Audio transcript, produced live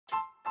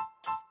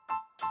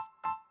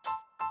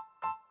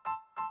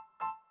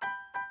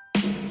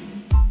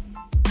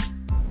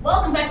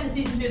Welcome back to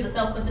season 3 of the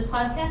Self-Conscious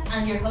Podcast.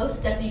 I'm your host,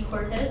 Stephanie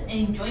Cortez,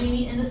 and joining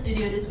me in the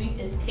studio this week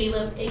is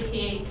Caleb,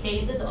 aka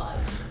K the Dog.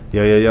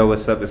 Yo,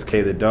 what's up? It's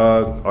K the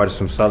Dog, artist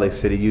from Salt Lake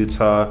City,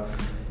 Utah,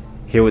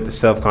 here with the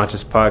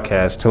Self-Conscious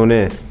Podcast. Tune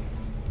in.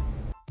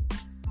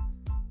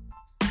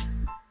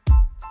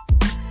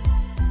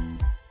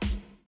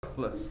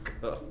 Let's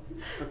go.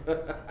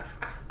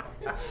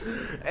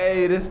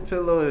 Hey, this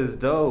pillow is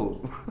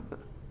dope.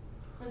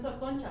 What's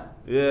up, Concha?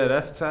 Yeah,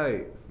 that's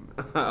tight.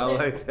 I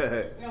like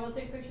that. Yeah, we'll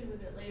take pictures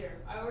with it later.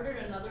 I ordered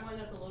another one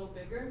that's a little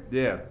bigger.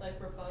 Yeah. Like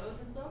for photos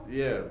and stuff.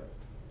 Yeah,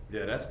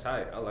 that's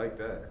tight. I like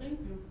that. Thank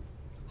you.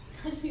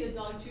 It's actually a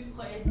dog chew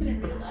toy. I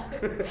didn't realize.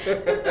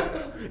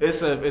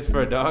 It's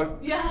for a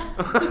dog?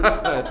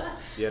 Yeah.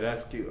 Yeah,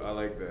 that's cute. I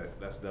like that.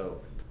 That's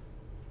dope.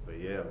 But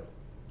yeah,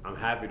 I'm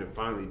happy to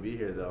finally be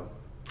here though.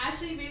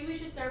 Actually, maybe we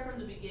should start from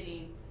the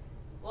beginning.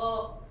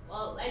 Well,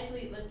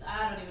 actually,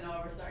 I don't even know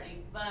where we're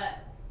starting.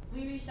 But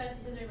we reached out to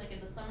each other like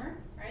in the summer,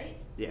 right?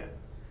 Yeah.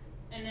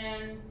 And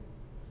then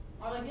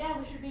we're like, yeah,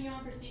 we should bring you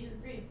on for season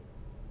 3.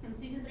 And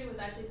season 3 was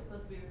actually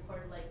supposed to be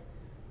recorded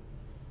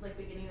like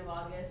beginning of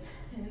August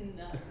and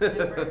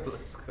September.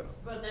 Let's go.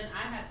 But then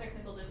I had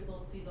technical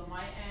difficulties on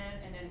my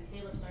end, and then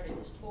Caleb started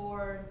his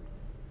tour,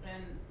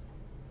 and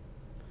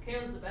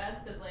Caleb's the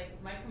best because like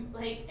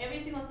every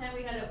single time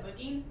we had a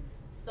booking,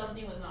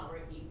 something was not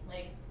working.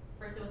 Like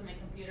first it was my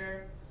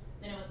computer,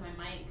 then it was my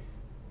mics,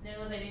 then it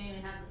was I didn't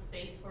even have the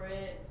space for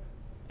it.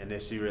 And then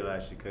she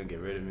realized she couldn't get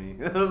rid of me.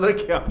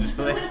 Look, I'm just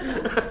like,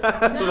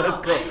 let's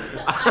go.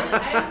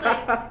 I was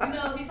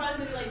like, he's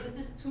probably gonna be like, this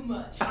is too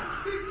much.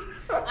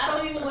 I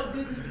don't even want to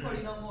do this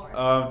recording no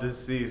more.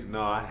 Deceased.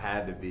 No, I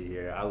had to be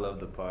here. I love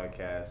the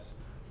podcast.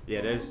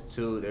 Yeah, there's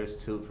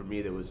two for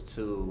me. There was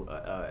 2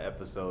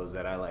 episodes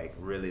that I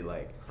really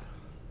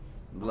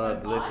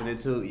loved listening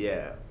to.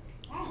 Yeah.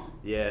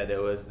 Yeah,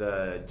 there was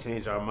the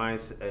change our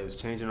mindset. It was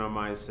changing our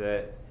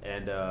mindset,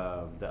 and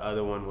the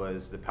other one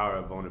was the power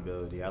of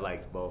vulnerability. I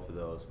liked both of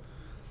those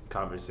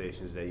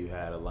conversations that you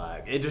had a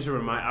lot. It just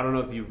I don't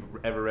know if you've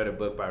ever read a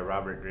book by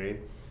Robert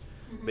Greene,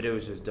 but it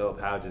was just dope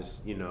how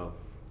just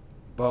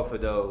both of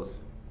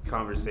those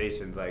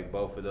conversations, like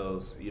both of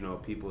those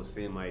people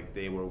seemed like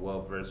they were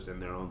well versed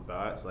in their own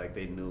thoughts, like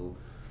they knew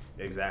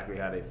exactly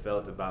how they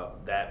felt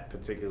about that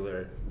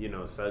particular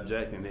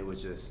subject, and it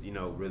was just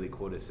really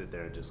cool to sit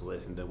there and just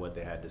listen to what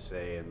they had to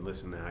say and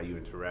listen to how you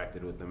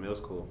interacted with them. It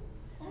was cool.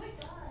 Oh my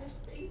gosh,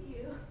 thank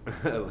you.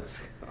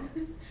 Let's go.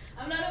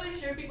 I'm not always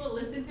sure people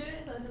listen to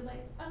it, so I was just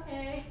like,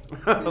 okay.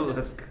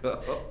 Let's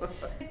go.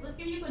 Let's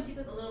give you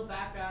Conchitas a little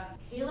background.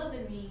 Caleb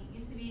and me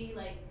used to be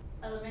like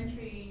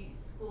elementary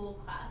school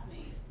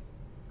classmates.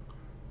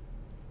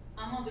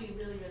 I'm gonna be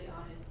really, really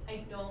honest.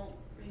 I don't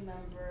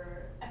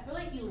remember. I feel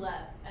like you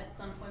left at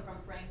some point from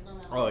Franklin.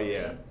 Oh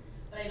yeah.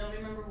 But I don't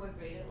remember what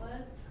grade it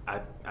was.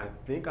 I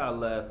think I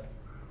left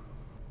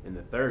in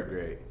the 3rd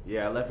grade.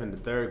 Yeah, I left in the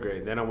 3rd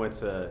grade. Then I went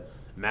to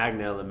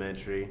Magna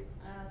Elementary.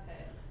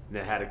 Okay. And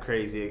then had a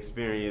crazy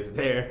experience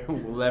there.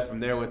 Left from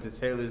there, went to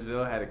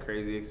Taylorsville, had a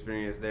crazy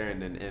experience there,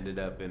 and then ended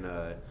up in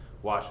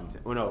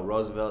Washington. Well, no,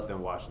 Roosevelt,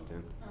 then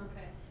Washington.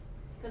 Okay.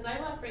 Because I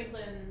left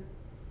Franklin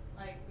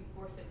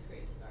before 6th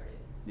grade started.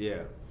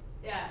 Yeah.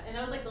 Yeah, and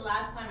that was the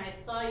last time I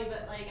saw you,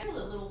 but I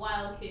was a little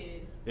wild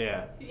kid.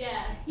 Yeah.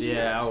 Yeah.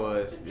 Yeah, I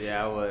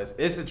was.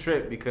 It's a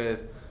trip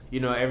because,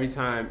 every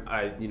time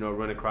I,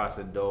 run across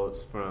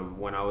adults from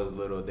when I was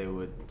little, they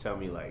would tell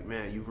me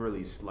man, you've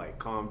really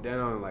calmed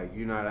down,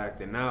 you're not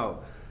acting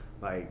out.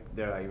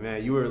 They're like,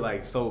 man, you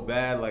were so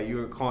bad, you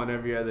were calling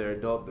every other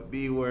adult the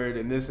B word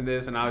and this,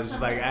 and I was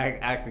just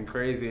acting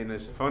crazy. And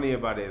it's funny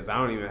about it is I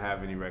don't even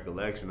have any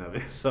recollection of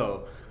it.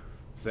 So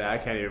I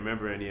can't even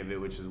remember any of it,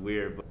 which is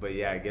weird. But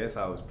yeah, I guess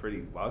I was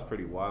pretty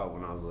wild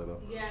when I was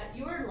little. Yeah,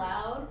 you were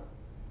loud.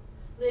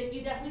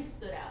 You definitely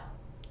stood out.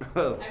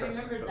 I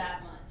remember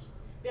that much.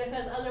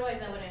 Because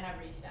otherwise I wouldn't have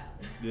reached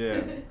out.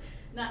 Yeah.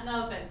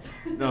 No offense.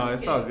 No,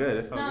 it's all good.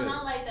 It's all good. No,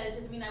 not like that. It's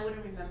just I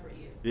wouldn't remember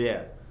you.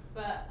 Yeah.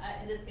 But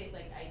in this case,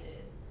 I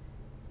did.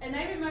 And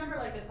I remember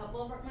a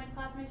couple of my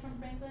classmates from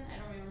Franklin. I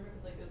don't remember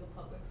because it was a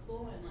public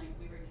school and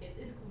we were kids.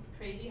 It's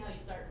crazy how you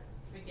start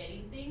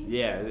forgetting things.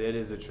 Yeah, it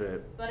is a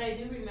trip. But I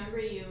do remember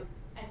you.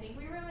 I think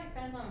we were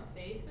friends on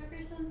Facebook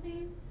or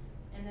something.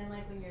 And then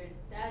when your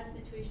dad's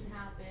situation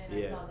happened,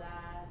 I saw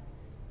that.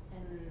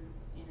 And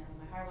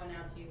my heart went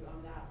out to you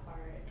on that part.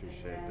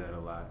 Appreciate that a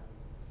lot.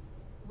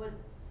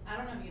 I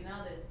don't know if you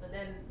know this, but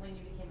then when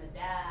you became a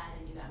dad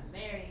and you got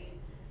married,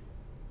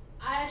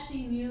 I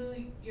actually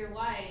knew your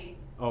wife.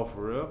 Oh,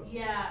 for real?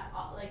 Yeah,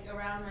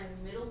 around my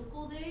middle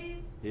school days.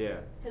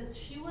 Yeah. Because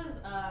she was,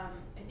 I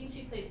think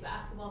she played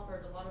basketball for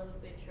the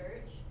Guadalupe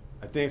Church.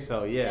 I think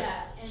so,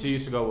 yeah. And she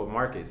used to go with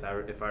Marcus,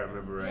 if I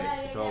remember right.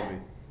 Yeah, she told me.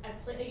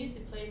 I used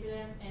to play for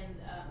them, and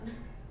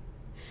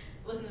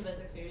it wasn't the best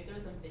experience. There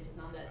were some bitches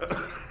on that team.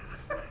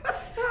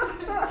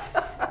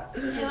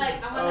 And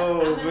I'm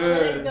gonna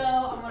let it go.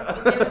 I'm gonna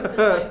forgive them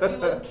because we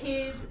was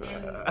kids,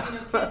 and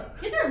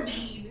kids are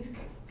mean,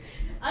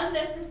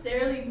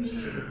 unnecessarily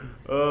mean.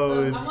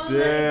 Oh, I'm gonna let it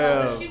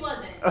go. But she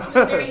wasn't. She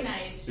was very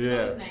nice. She was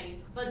always nice.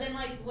 But then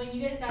like when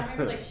you guys got married,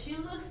 I was like, she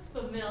looks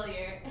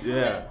familiar. And I was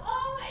Yeah. like,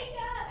 oh my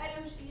god, I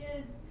know she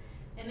is.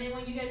 And then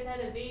when you guys had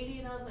a baby,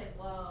 and I was like,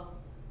 whoa,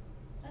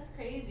 that's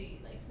crazy.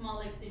 Like small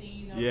lake city,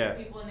 you know, Yeah.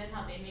 people, and then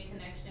how they make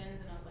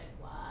connections, and I was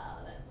like, wow,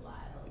 that's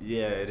wild.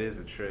 Yeah, it is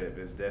a trip.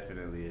 It's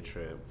definitely a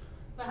trip.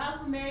 But how's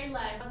the married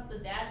life? How's the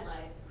dad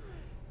life?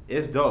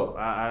 It's dope.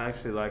 I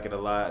actually like it a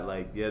lot.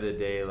 Like the other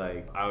day,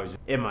 like I was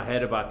in my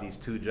head about these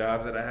 2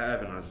 jobs that I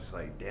have, and I was just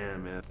like,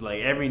 damn, man. It's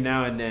like every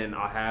now and then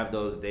I'll have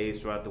those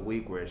days throughout the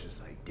week where it's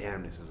just like,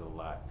 damn, this is a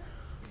lot.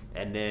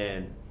 And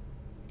then,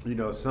 you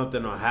know,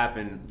 something will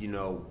happen, you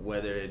know,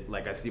 whether it,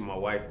 like I see my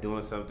wife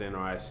doing something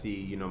or I see,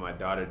 you know, my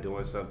daughter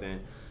doing something,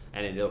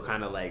 and it'll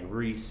kind of like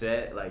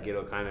reset. Like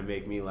it'll kind of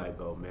make me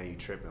like, oh man, you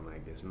tripping.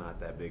 Like it's not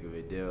that big of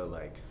a deal.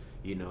 Like,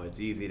 you know, it's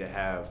easy to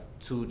have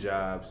 2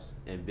 jobs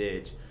and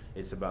bitch.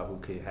 It's about who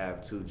can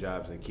have 2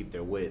 jobs and keep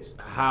their wits.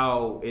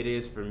 How it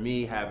is for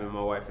me having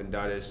my wife and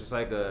daughter, it's just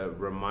like a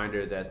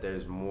reminder that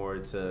there's more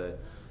to,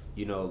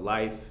 you know,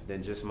 life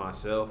than just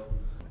myself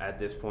at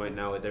this point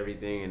now with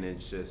everything. And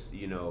it's just,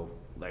 you know,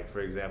 like for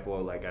example,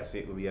 like I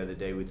see the other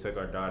day, we took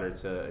our daughter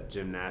to a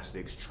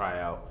gymnastics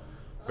tryout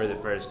for the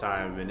first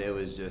time, and it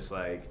was just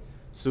like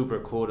super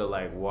cool to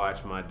like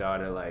watch my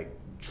daughter like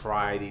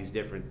try these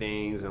different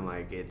things, and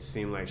like it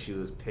seemed like she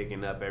was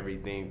picking up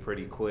everything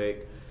pretty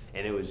quick.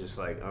 And it was just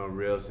like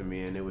unreal to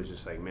me, and it was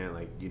just like, man,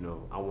 like, you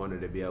know, I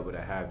wanted to be able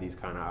to have these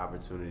kind of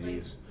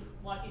opportunities.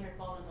 Like watching her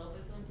fall in love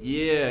with something?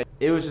 Yeah,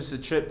 it was just a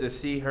trip to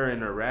see her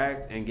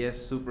interact and get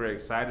super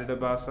excited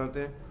about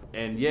something.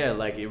 And yeah,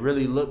 like it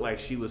really looked like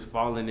she was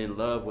falling in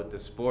love with the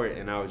sport,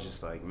 and I was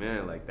just like,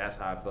 man, like that's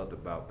how I felt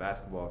about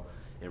basketball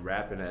and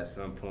rapping at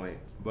some point.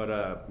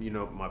 But you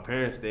know, my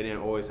parents, they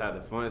didn't always have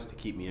the funds to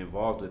keep me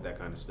involved with that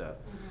kind of stuff.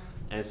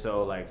 Mm-hmm. And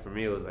so like for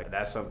me, it was like,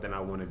 that's something I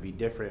want to be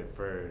different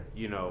for,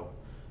 you know,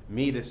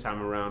 me this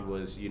time around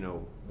was, you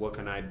know, what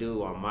can I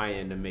do on my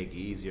end to make it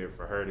easier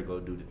for her to go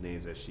do the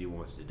things that she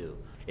wants to do?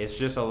 It's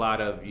just a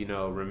lot of, you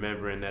know,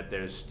 remembering that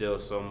there's still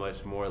so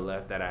much more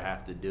left that I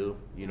have to do,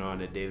 you know,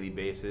 on a daily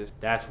basis.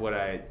 That's what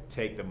I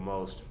take the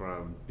most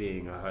from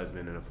being a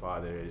husband and a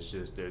father. It's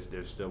just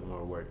there's still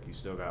more work. You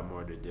still got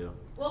more to do.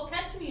 Well,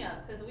 catch me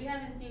up, because we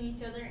haven't seen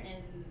each other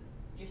in,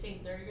 you're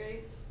saying 3rd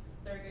grade?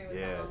 3rd grade was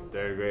Yeah, how long?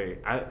 3rd grade.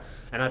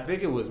 I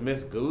think it was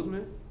Miss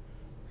Guzman.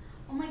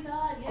 Oh my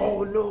god, yes.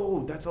 Oh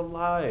no, that's a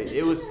lie. Miss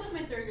It was Guzman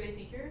was my 3rd grade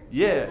teacher.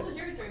 Yeah. Who was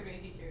your 3rd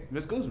grade teacher?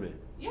 Miss Guzman.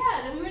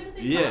 Yeah, then we were in the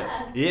same Yeah,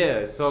 class.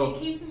 yeah. So she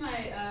came to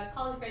my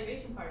college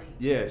graduation party.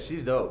 yeah,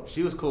 she's dope.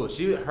 She was cool.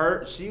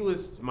 She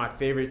was my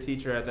favorite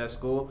teacher at that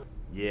school.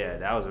 Yeah,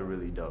 that was a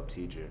really dope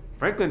teacher.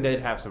 Franklin did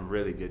have some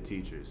really good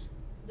teachers.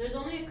 There's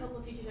only a couple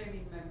of teachers I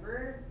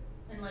remember,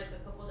 and like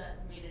a couple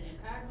that made an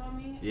impact on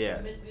me.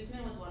 Yeah. Miss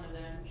Guzman was one of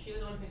them. She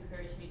was the one who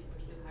encouraged me to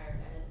pursue higher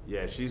ed.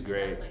 Yeah, she's And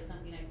great. that was like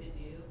something I could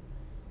do.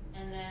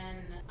 And then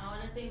I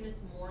want to say Miss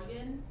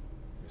Morgan.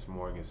 Miss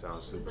Morgan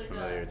sounds She was super like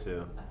familiar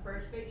too. A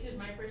 1st grade. She was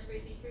my 1st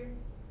grade teacher.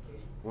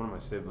 Cheers. One of my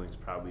siblings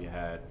probably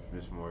had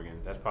Miss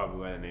Morgan. That's probably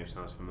why the name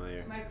sounds familiar.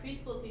 And my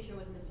preschool teacher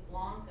was Miss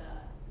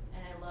Blanca,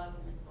 and I loved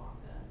Miss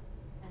Blanca.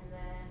 And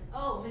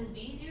then Miss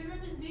V. Do you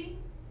remember Miss V?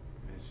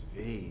 Miss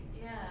V.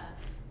 Yeah.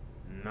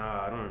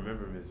 Nah, I don't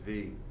remember Miss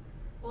V.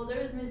 Well, there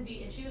was Miss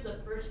V, and she was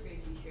a 1st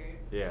grade teacher.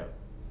 Yeah.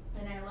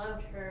 And I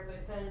loved her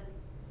because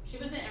she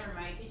wasn't ever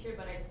my teacher,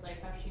 but I just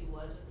liked how she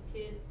was with the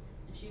kids,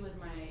 and she was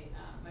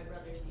my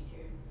brother's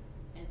teacher,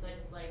 and so I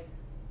just liked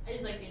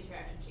the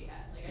interaction she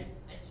had. Like I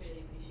just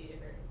really appreciated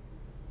her,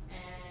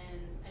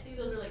 and I think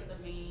those were like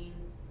the main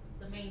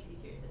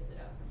teachers that stood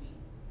out for me.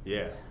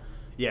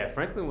 Yeah,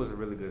 Franklin was a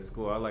really good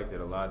school. I liked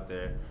it a lot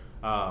there.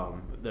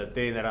 The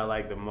thing that I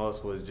liked the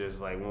most was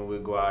just like when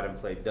we'd go out and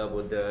play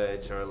double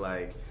dutch or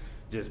like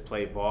just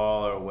play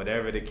ball or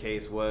whatever the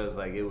case was.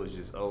 Like it was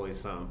just always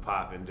something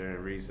popping during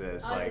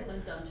recess. I like did some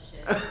dumb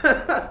shit.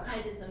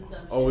 I did some dumb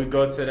shit. Oh, we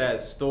go to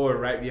that store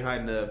right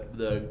behind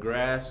the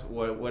grass,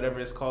 whatever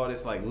it's called.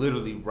 It's like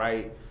literally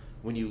right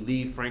when you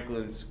leave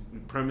Franklin's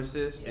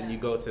premises and you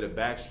go to the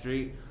back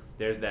street.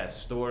 There's that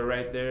store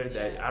right there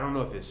that I don't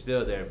know if it's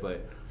still there,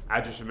 but I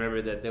just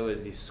remember that there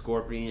was these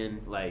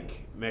scorpion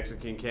like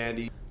Mexican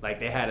candy. Like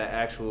they had an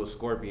actual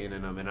scorpion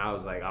in them, and I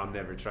was like, I'll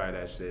never try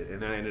that shit.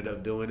 And I ended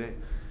up doing it,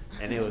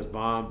 and it was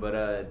bomb.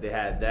 But they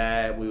had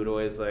that. We would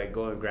always like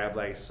go and grab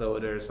like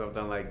soda or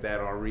something like that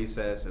on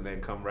recess, and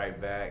then come right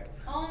back.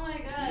 Oh my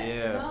god!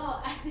 Yeah.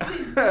 No, I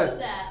didn't do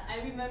that.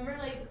 I remember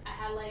like I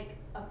had like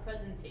a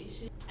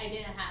presentation. I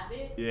didn't have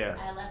it. Yeah.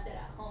 I left it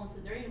at home. So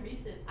during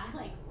recess, I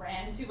like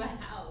ran to my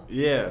house.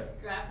 Yeah.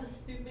 Grabbed the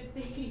stupid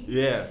thing.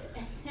 Yeah.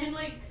 And then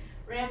like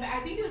ran back.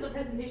 I think it was a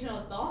presentation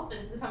on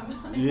dolphins, if I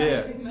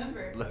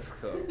remember. Let's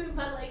go.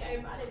 But like I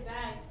brought it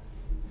back,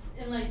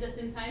 and like just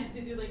in time to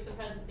do like the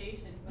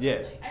presentation. But Yeah. I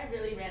was, like, I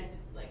really ran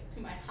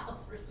to my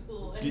house for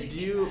school. And Did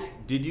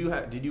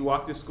you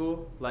walk to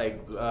school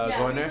like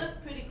going there? Yeah, we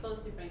lived pretty close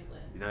to Franklin.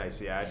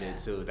 Nice, yeah, I did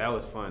too. That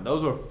was fun.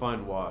 Those were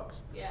fun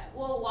walks. Yeah,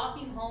 well,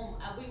 walking home,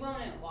 we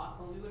wouldn't walk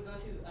home. We would go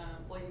to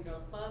Boys and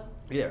Girls Club.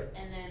 Yeah.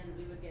 And then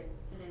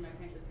and then my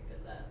parents would pick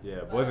us up.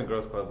 Yeah, But- Boys and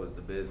Girls Club was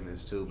the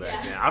business too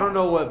back Yeah. then. I don't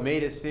know what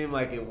made it seem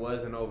like it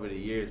wasn't over the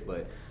years,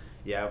 but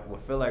yeah, I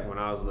feel like when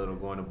I was little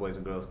going to Boys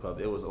and Girls Club,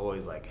 it was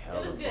always like It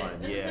hella was good. fun. It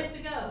was Yeah. a place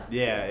to go.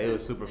 Yeah, it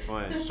was super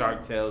fun.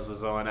 Shark Tales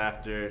was on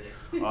after,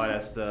 all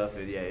that stuff.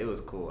 And yeah, it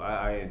was cool.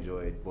 I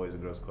enjoyed Boys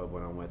and Girls Club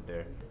when I went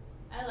there.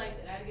 I liked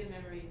it. I had good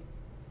memories.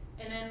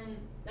 And then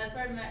that's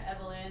where I met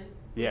Evelyn,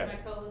 Yeah. who's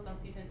my co-host on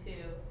season 2.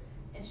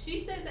 And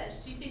she said that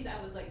she thinks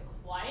I was like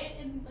quiet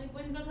in like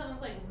Boys and Girls Club. I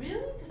was like,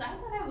 really? Because I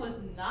thought I was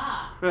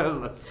not.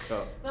 Let's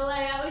go. But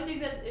like I always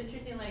think that's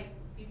interesting, like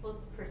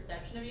people's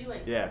perception of you.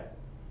 Like Yeah.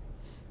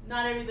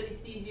 not everybody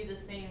sees you the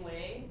same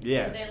way.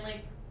 Yeah. And then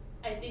like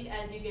I think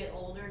as you get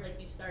older, like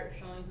you start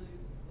showing who you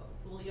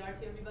fully are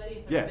to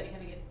everybody, so Yeah. everybody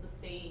kind of gets the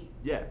same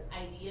Yeah.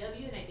 idea of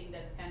you, and I think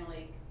that's kind of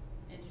like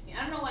interesting.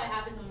 I don't know what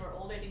happens when we're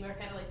older. I think we're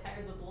kind of like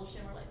tired of the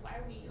bullshit. We're like, why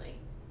are we like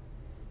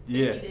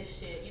Yeah. thinking this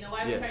shit? You know,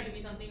 why are Yeah. we trying to be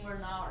something we're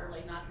not, or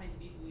like not trying to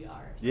be who we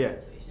are? Yeah.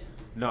 Situation.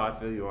 No, I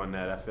feel you on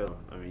that.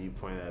 I mean, you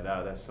pointed that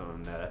out. That's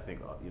something that I think,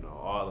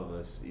 all of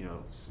us,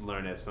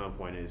 learn at some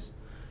point is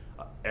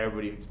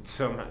everybody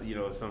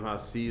somehow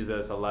sees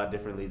us a lot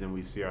differently than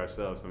we see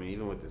ourselves. I mean,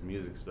 even with this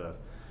music stuff,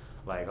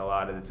 like a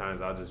lot of the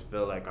times I'll just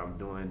feel like I'm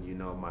doing,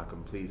 my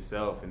complete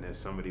self, and then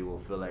somebody will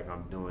feel like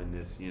I'm doing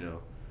this,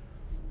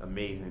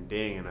 amazing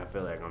thing, and I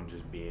feel like I'm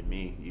just being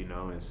me,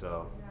 and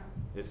so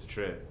Yeah. it's a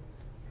trip.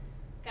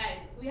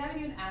 Guys, we haven't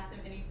even asked him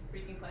any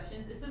freaking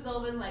questions. This has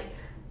all been like,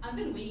 I've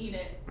been winging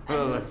it. I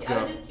Oh, was let's I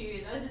was go. just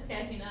curious. I was just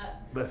catching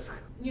up. Let's.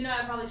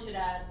 I probably should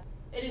ask.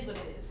 It is what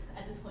it is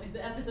at this point.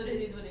 The episode,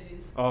 it is what it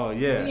is. Oh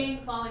yeah. We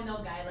ain't following no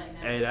guideline now.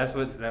 Hey, that's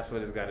what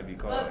it's got to be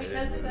called. But It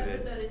because is this what it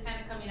episode is kind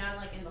of coming out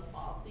like in the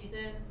fall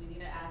season, we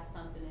need to ask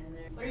something in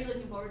there. What are you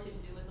looking forward to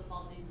do with the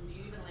fall season? Do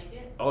you even like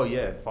it? Oh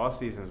yeah, fall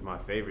season is my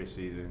favorite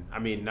season. I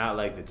mean, not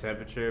like the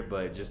temperature,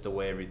 but just the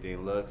way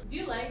everything looks. Do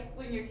you like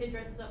when your kid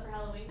dresses up for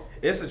Halloween?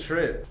 It's a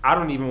trip. I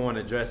don't even want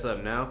to dress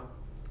up now,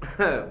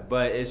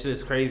 but it's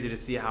just crazy to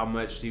see how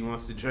much she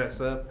wants to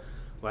dress up.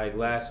 Like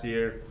last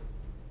year,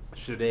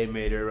 Sade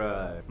made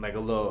her like a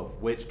little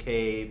witch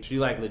cape. She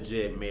like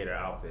legit made her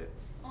outfit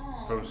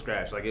Aw. from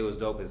scratch. Like it was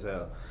dope as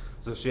hell.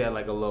 So she had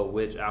like a little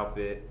witch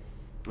outfit,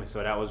 and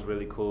so that was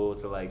really cool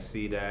to like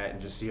see that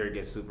and just see her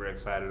get super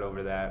excited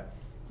over that.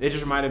 It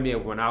just reminded me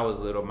of when I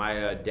was little.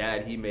 My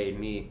dad, he made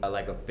me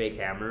like a fake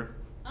hammer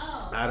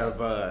Oh. out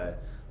of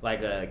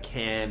like a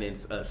can and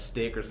a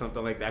stick or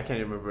something like that. I can't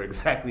remember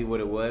exactly what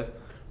it was,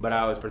 but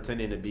I was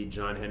pretending to be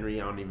John Henry.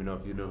 I don't even know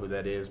if you know who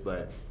that is,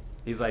 but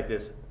he's like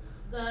this.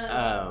 The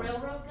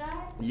railroad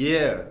guy?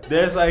 Yeah,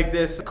 there's like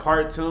this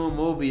cartoon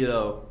movie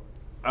though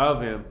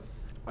of him,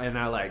 and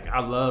I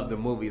love the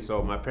movie.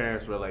 So my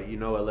parents were like, you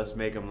know what, let's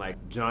make him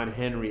like John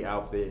Henry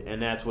outfit, and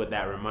that's what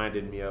that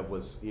reminded me of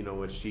was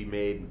when she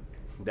made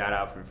that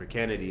outfit for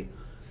Kennedy.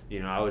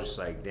 I was just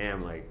like,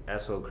 damn, like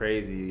that's so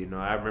crazy.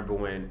 I remember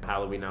when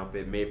Halloween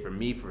outfit made for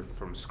me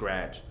from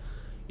scratch,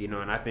 and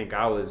I think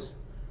I was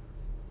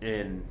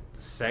in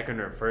second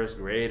or first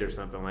grade or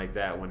something like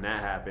that when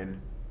that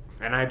happened.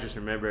 And I just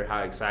remember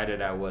how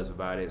excited I was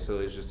about it. So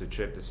it's just a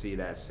trip to see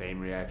that same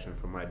reaction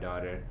from my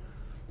daughter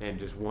and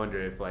just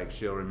wonder if like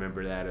she'll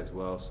remember that as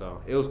well.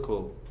 So it was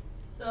cool.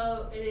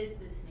 So it is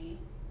Disney.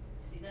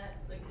 See that?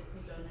 Like Disney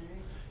John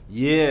Henry?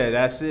 Yeah,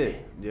 that's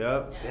it.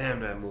 Yep. Yeah. Damn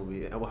that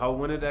movie.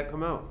 When did that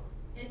come out?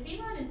 It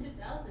came out in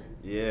 2000.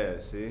 Yeah,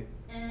 see?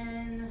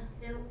 And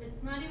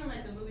it's not even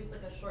like a movie, it's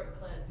like a short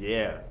clip.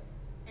 Yeah.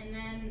 And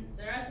then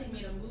they actually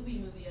made a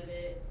movie of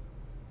it.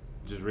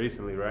 Just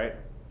recently, right?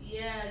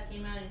 Yeah, it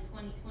came out in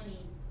 2020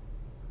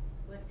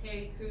 with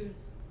Terry Crews.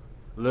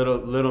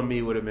 Little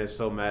me would have been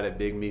so mad at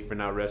Big Me for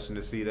not rushing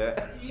to see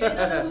that. You guys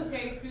don't know who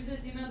Terry Crews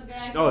is? You know the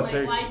guy from Oh, like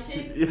Terry. White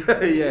Chicks?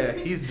 Yeah,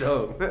 he's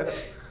dope.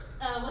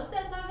 What's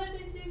that song that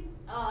they sing?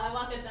 Oh, I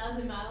Walk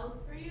 1,000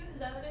 Miles for You? Is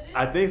that what it is?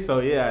 I think so.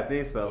 Yeah, I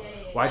think so.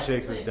 Yeah, White that's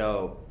Chicks the is clip.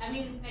 dope. I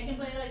mean, I can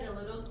play like a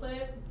little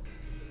clip.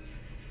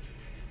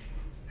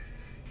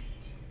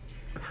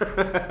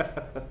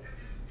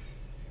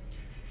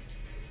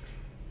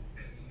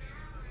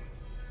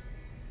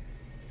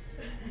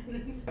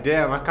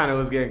 Damn, I kind of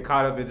was getting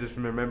caught up in just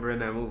remembering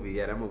that movie.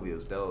 Yeah, that movie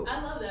was dope.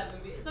 I love that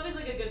movie. It's always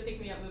like a good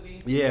pick-me-up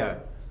movie. Yeah.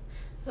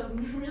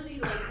 Some really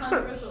like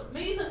controversial,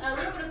 maybe a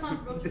little bit of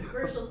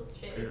controversial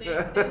shit is in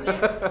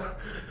there,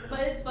 but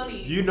it's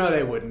funny. You know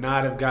they would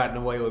not have gotten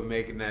away with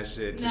making that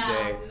shit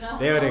today. No.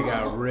 They would have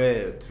got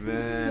ripped,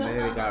 man. No. They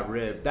would have got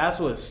ripped. That's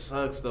what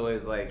sucks though,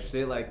 is like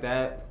shit like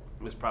that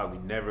is probably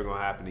never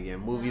gonna happen again.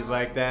 Movies No.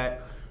 like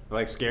that,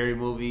 like scary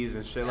movies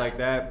and shit like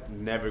that,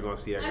 never gonna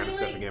see that kind of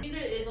stuff again. There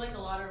is like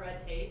a lot of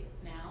red tape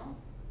now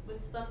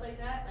with stuff like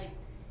that. Like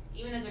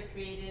even as a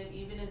creative,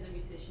 even as a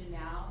musician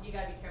now, you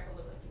gotta be careful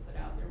with what you put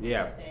out there, what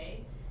Yeah. you say,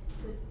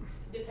 because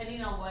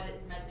depending on what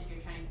message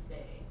you're trying to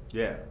say,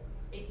 Yeah.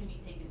 it can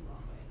be taken the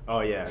wrong way. Oh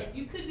yeah. Like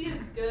you could be a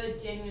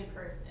good, genuine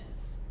person,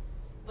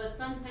 but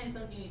sometimes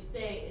something you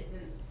say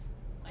isn't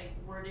like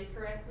worded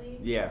correctly,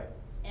 Yeah.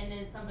 and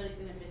then somebody's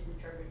gonna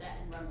misinterpret that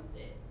and run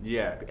with it.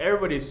 Yeah.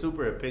 Everybody's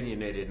super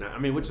opinionated now. I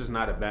mean, which is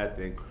not a bad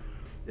thing.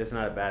 It's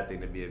not a bad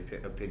thing to be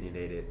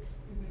opinionated.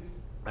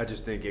 Mm-hmm. I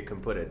just think it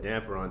can put a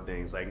damper on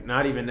things. Like,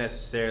 not even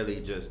necessarily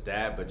just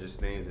that, but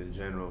just things in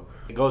general.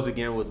 It goes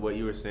again with what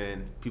you were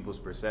saying, people's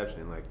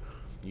perception. Like,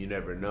 you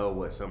never know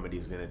what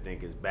somebody's going to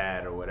think is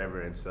bad or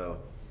whatever. And so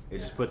it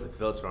just puts a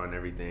filter on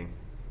everything.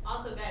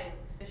 Also, guys,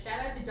 shout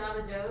out to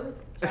Java Joe's.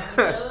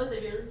 Java Joe's,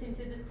 if you're listening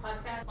to this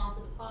podcast,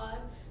 sponsor the pod.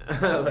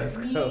 Let's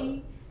me,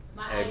 go.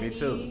 my Hey, IG. me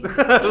too.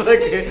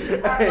 Okay,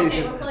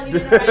 we're plugging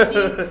in our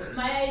IGs.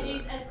 My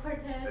IG is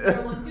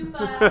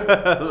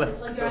scortez0125. Let's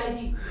Plug your go.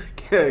 IG.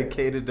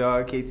 K the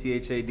dog,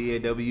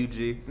 KTHADAWG.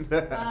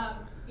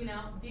 You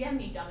know, DM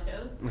me, Java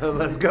Joe's.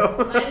 Let's go.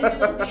 Slide into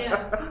those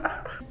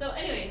DMs. So,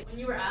 anyways, when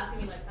you were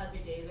asking me, like, how's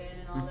your day been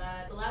and all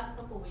that, the last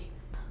couple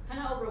weeks,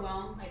 kind of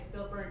overwhelmed, like,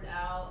 feel burnt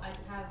out. I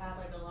just have had,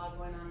 like, a lot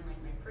going on in,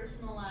 like, my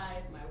personal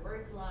life, my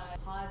work life,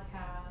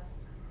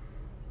 podcasts,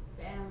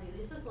 family.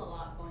 There's just a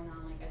lot going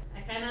on. Like,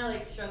 I kind of,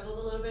 like, struggled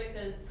a little bit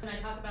because when I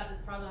talk about this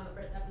probably on the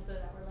first episode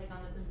that we're, like,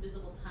 on this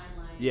invisible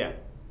timeline. Yeah.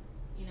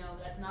 You know,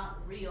 that's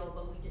not real,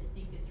 but we just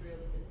think it's real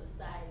because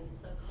society and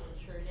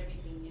subculture and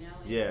everything, you know?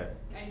 And Yeah.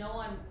 I know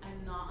I'm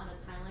not on a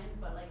timeline,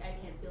 but, like, I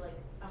can't feel like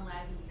I'm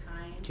lagging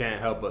behind. Can't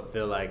help but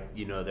feel like,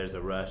 you know, there's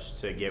a rush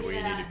to get where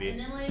you need to be. And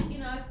then, like, you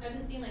know, I've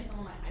been seeing, like, some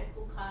of my high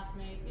school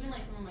classmates, even,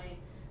 like, some of my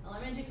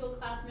elementary school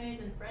classmates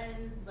and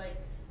friends, like,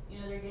 you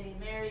know, they're getting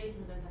married,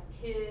 some of them have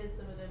kids,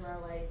 some of them are,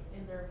 like,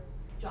 in their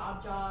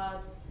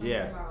jobs, some of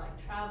them are,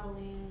 like,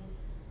 traveling,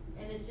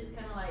 and it's just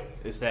kind of like...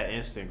 It's that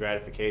instant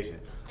gratification.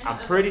 I know, I'm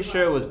pretty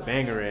sure it was about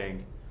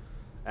Bangarang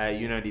at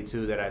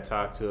U92 that I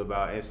talked to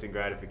about instant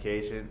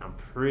gratification. I'm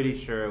pretty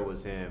sure it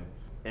was him.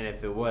 And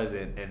if it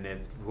wasn't, and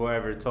if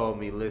whoever told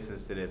me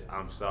listens to this,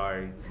 I'm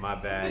sorry, my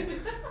bad.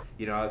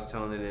 You know, I was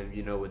telling them,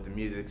 you know, with the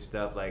music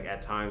stuff, like,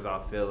 at times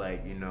I'll feel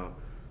like, you know,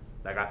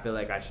 like, I feel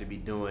like I should be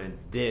doing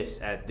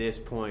this at this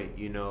point,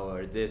 you know,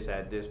 or this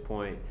at this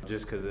point,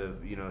 just because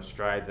of, you know,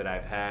 strides that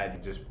I've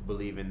had, just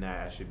believing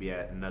that I should be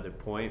at another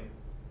point.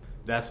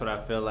 That's what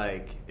I feel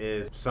like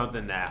is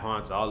something that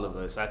haunts all of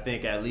us. I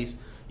think at least,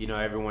 you know,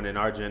 everyone in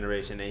our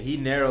generation, and he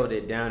narrowed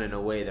it down in a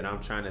way that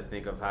I'm trying to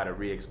think of how to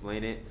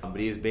re-explain it. But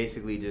he was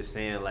basically just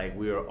saying, like,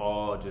 we were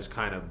all just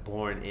kind of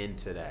born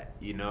into that,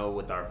 you know,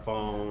 with our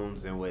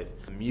phones and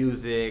with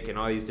music and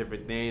all these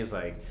different things.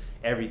 Like,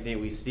 everything,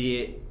 we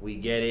see it, we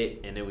get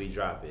it, and then we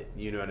drop it.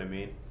 You know what I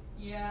mean?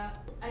 Yeah.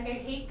 Like, I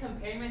hate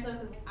comparing myself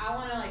because I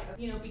want to, like,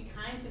 you know, be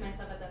kind to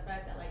myself at the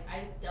fact that, like,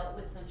 I dealt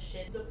with some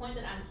shit. To the point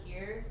that I'm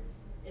here,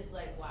 it's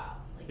like, wow.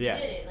 Like, you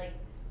did it. Like,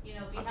 you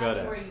know, be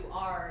happy where you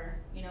are.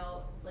 You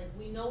know, like,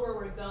 we know where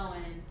we're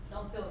going.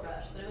 Don't feel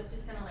rushed. But it was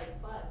just kind of like,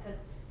 fuck, because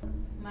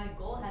my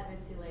goal had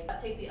been to,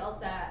 like, take the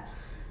LSAT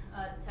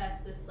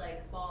test this,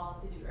 like, fall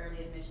to do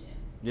early admission.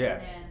 Yeah.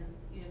 And then,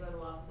 you know, go to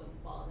law school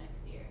in fall of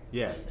next year,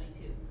 Yeah.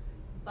 2022.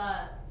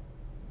 But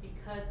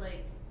because,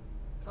 like,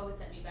 COVID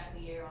set me back a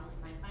year on,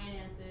 like, my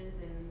finances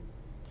and...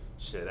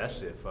 Shit, that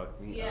shit fucked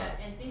me up.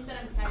 Yeah, and things that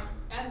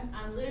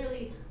I'm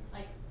literally,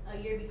 like, a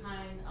year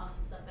behind on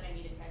stuff that I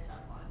need to catch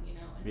up on, you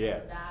know, and Yeah.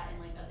 that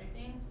and, like, other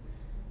things.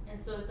 And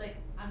so it's like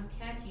I'm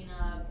catching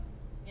up,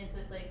 and so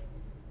it's like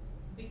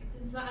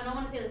it's not, I don't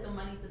want to say like the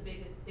money's the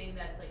biggest thing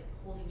that's like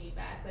holding me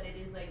back, but it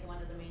is like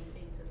one of the main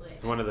things. It's like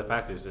It's one of the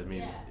factors. I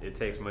mean, it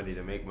takes money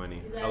to make money.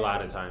 Exactly. A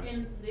lot of times.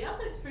 And the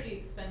LSAT is pretty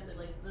expensive.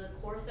 Like, the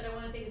course that I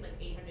want to take is like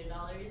 $800,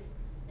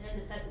 and then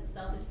the test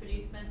itself is pretty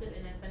expensive,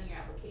 and then sending your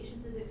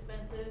applications is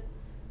expensive.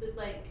 So it's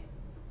like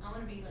I'm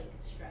gonna be like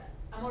stressed.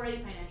 I'm already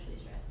financially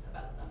stressed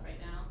about stuff right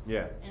now.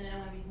 Yeah. And then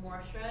I'm gonna be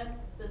more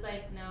stressed. So it's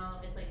like, no,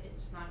 it's like, it's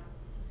just not.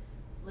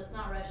 Let's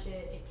not rush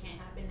it. It can't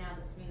happen now.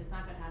 This means it's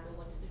not gonna happen.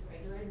 We'll just do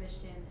regular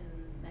admission in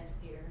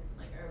next year,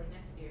 like early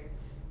next year,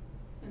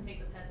 and take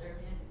the test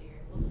early next year.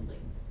 We'll just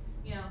like,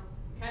 you know,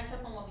 catch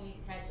up on what we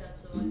need to catch up.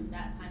 So when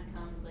that time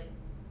comes, like,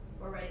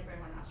 we're ready for it.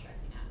 We're not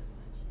stressing out as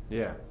much.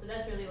 Yeah. So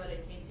that's really what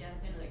it came to.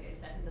 I'm kind of like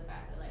accepting the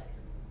fact that, like,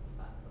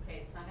 fuck,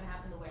 okay, it's not gonna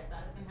happen the way I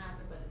thought it was gonna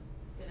happen, but it's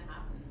gonna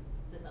happen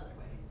this other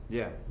way.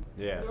 Yeah.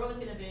 Yeah. So we're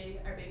always gonna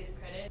be our biggest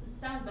credit. It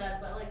sounds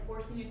bad, but like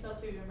forcing yourself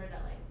to remember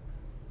that, like,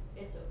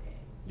 it's okay.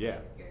 Yeah.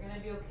 You're gonna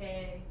be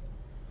okay.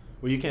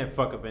 Well, you can't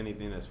fuck up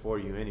anything that's for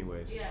you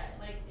anyways. Yeah,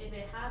 like, if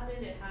it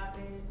happened, it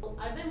happened.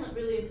 I've been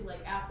really into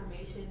like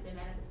affirmations and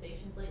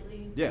manifestations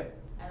lately. Yeah.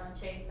 I don't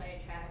chase, I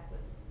attract.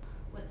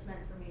 What's meant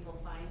for me will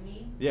find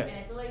me. Yeah. And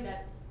I feel like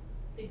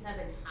things have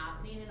been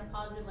happening in a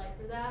positive light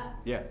for that.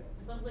 Yeah.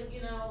 And so I was like,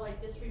 you know,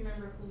 like, just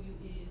remember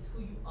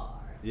who you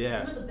are.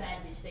 Yeah. Remember the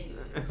bad bitch that you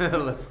is.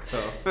 Let's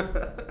go.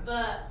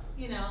 But,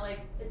 you know,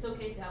 like, it's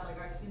okay to have like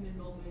our human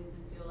moments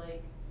and feel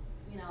like,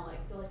 you know,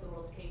 like, feel like the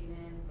world's caving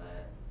in,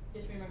 but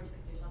just remember to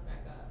pick yourself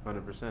back up.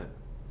 100%.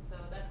 So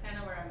that's kind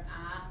of where I'm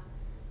at.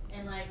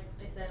 And like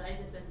I said, I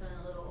just been feeling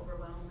a little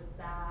overwhelmed with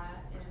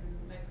that.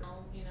 And my,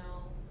 you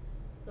know,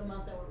 the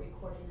month that we're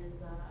recording is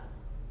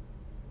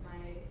my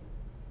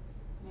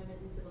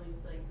missing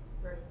sibling's like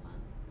birth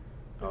month.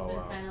 So it's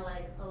been kind of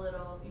like a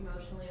little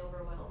emotionally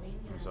overwhelming.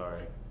 And I'm sorry.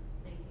 Like,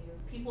 thank you.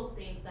 People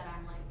think that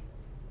I'm like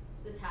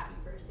this happy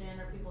person,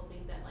 or people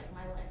think that like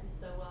my life is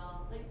so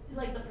well,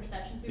 like the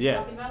perceptions we were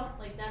talking about.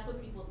 Like, that's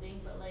what people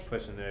think, but like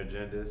pushing their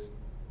agendas.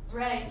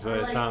 Right. So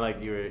it sounded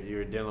like you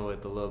were dealing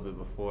with a little bit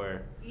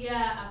before.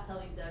 Yeah, I was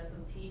telling Doug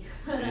some tea.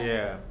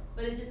 Yeah.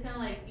 But it's just kind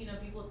of like,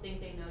 people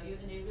think they know you,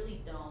 and they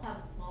really don't. I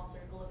have a small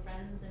circle of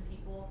friends and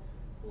people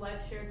who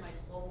I've shared my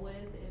soul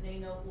with, and they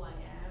know who I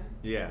am.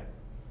 Yeah.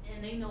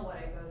 And they know what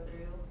I go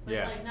through. But,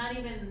 like, not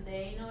even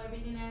they know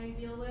everything I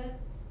deal with.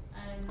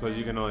 Because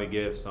you can only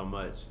give so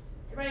much.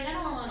 Right, I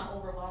don't want to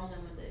overwhelm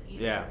them with it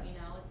either. Yeah.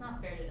 It's not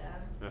fair to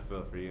them. I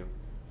feel for you.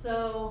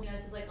 So,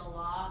 it's just, like, a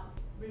lot.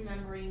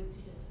 Remembering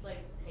to just,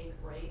 like,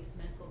 take breaks,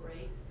 mental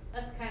breaks.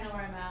 That's kind of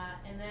where I'm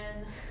at. And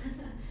then...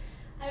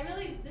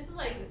 this is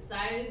like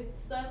side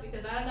stuff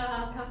because I don't know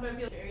how comfortable I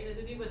feel sharing this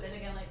with you, but then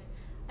again, like,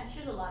 I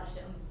shared a lot of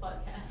shit on this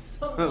podcast,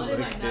 so what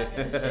am I not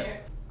going to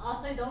share?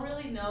 Also, I don't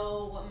really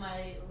know what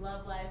my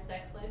love life,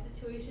 sex life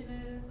situation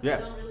is. Yeah. I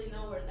don't really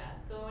know where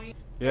that's going.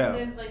 Yeah. And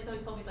then, like,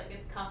 somebody told me, like,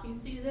 it's cuffing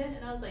season,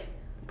 and I was like...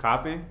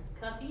 Cuffing?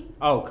 Cuffing?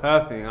 Oh,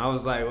 cuffing. I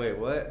was like, wait,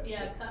 what?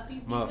 Yeah, cuffing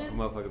season.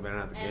 Motherfucker been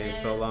out the game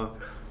then, so long.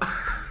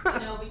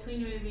 Between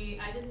you and me,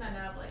 I just found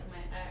out, like,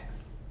 my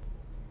ex...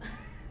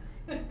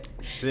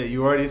 Shit,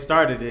 you already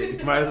started it.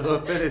 You might as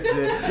well finish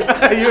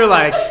it. You're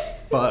like,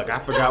 fuck, I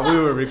forgot we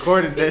were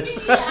recording this.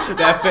 Yeah.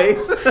 That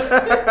face.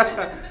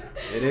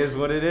 It is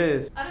what it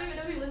is. I don't even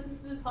know if he listens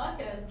to this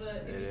podcast,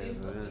 but if you do,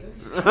 fuck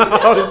you.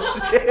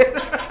 Oh, shit.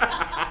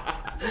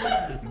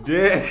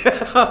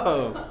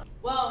 Damn.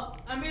 Well,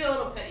 I'm being a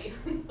little petty,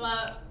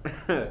 but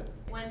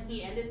when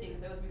he ended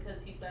things, it was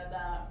because he said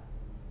that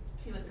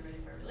he wasn't ready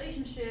for a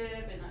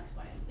relationship and X,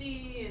 Y, and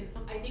Z,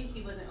 and I think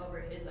he wasn't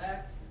over his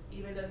ex.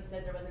 Even though he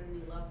said there wasn't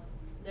any love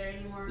there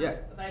anymore. Yeah.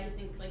 But I just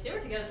think, like, they were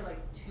together for, like,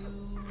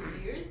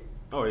 2 years.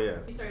 Oh, yeah.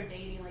 We started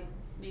dating, like,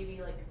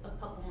 maybe, like, a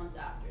couple months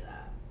after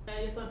that.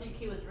 I just don't think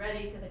he was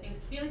ready because I think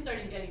his feelings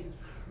started getting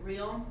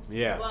real.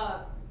 Yeah.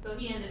 But, so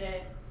he ended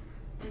it.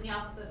 And he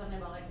also said something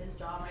about, like, his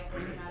job might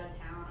take him out of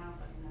town. I don't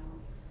fucking know.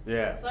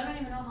 Yeah. So I don't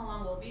even know how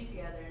long we'll be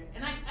together.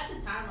 And at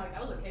the time, like, I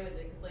was okay with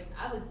it because, like,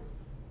 I'm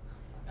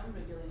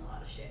revealing a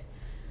lot of shit.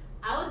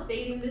 I was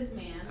dating this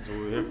man. That's what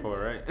we're here for,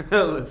 right?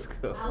 Let's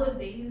go. I was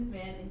dating this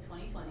man in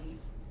 2020.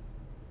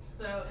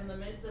 So in the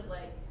midst of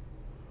like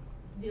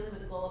dealing with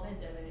the global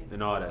pandemic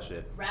And all that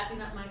shit.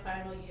 wrapping up my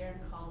final year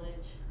in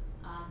college,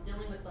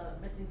 dealing with a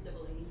missing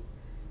sibling,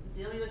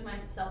 dealing with my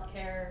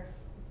self-care,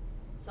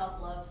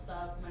 self-love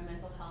stuff, my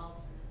mental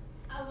health,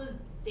 I was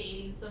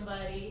dating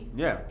somebody.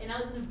 Yeah. And I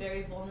was in a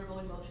very vulnerable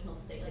emotional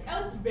state. Like,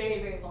 I was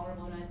very, very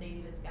vulnerable when I was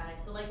dating this guy.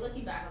 So, like,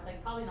 looking back, I was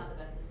like, probably not the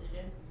best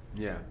decision.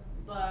 Yeah.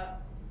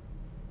 But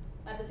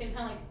at the same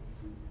time, like,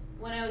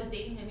 when I was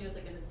dating him, he was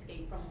like an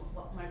escape from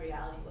what my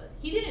reality was.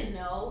 He didn't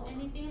know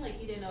anything. Like,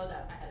 he didn't know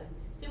that I had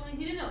a sibling.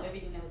 He didn't know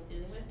everything I was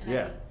dealing with. And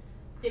Yeah.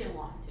 I didn't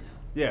want him to know.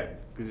 Yeah,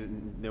 because they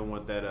didn't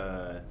want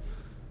that.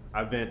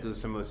 I've been through a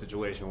similar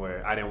situation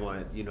where I didn't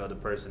want, the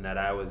person that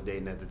I was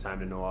dating at the time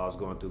to know all I was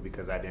going through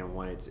because I didn't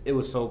want it. It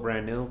was so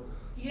brand new.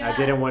 Yeah. I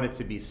didn't want it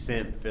to be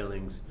simp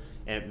feelings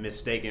and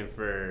mistaken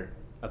for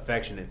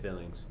affectionate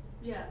feelings.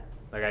 Yeah.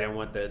 Like, I didn't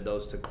want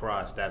those to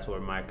cross. That's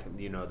where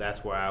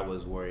that's where I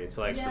was worried.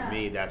 So, like, Yeah. for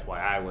me, that's why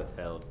I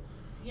withheld.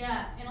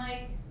 Yeah, and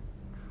like,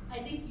 I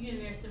think you and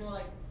me are similar.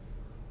 Like,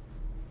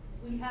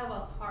 we have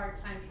a hard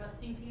time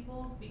trusting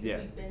people because Yeah.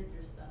 we've been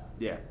through stuff.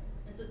 Yeah.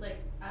 It's just like,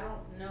 I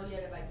don't know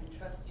yet if I can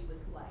trust you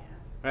with who I am.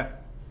 Yeah.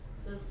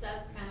 So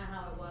that's kind of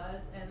how it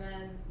was. And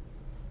then,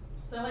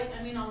 so like,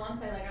 I mean, on one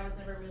side, like, I was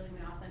never really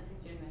my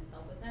authentic, genuine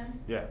self with him.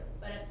 Yeah.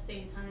 But at the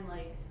same time,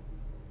 like,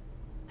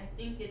 I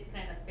think it's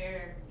kind of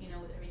fair,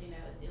 with everything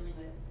I was dealing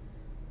with.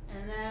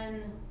 And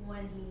then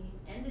when he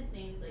ended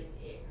things, like,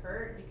 it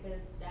hurt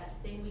because that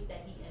same week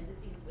that he ended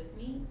things with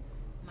me,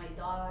 my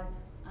dog,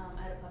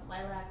 I had a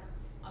lilac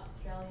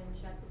Australian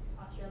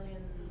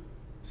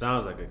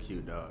Sounds like a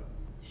cute dog.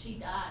 she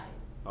died.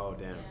 Oh,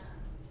 damn. Yeah.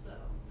 So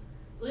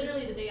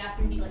literally the day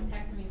after he like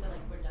texted me and said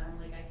like, we're done,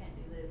 like, I can't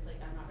do this,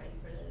 like, I'm not ready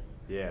for this.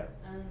 Yeah.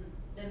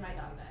 Then my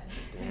dog died.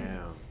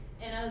 Damn.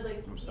 And I was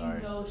like, I'm sorry.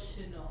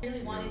 emotional. I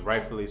really wanted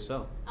Rightfully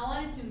so. I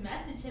wanted to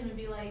message him and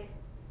be like,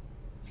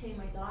 hey,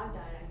 my dog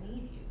died, I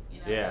need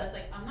you. Yeah. But I was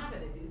like, I'm not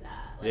gonna do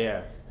that. Like,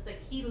 Yeah. It's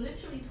like, he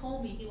literally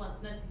told me he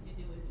wants nothing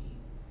to do with me.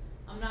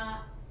 I'm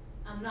not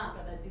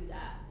gonna do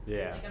that.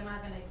 Yeah. Like, I'm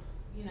not gonna,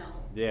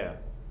 Yeah.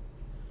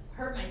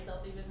 hurt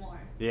myself even more.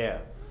 Yeah.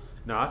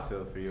 No, I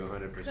feel for you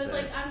 100%. Because,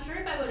 like, I'm sure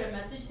if I would have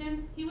messaged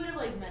him, he would have,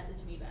 like,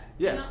 messaged me back.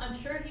 Yeah. I'm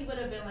sure he would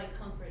have been, like,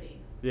 comforting.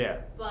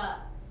 Yeah.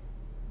 But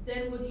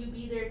then would you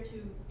be there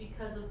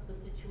because of the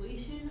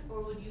situation,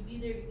 or would you be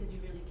there because you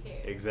really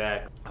care?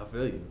 Exactly. I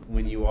feel you.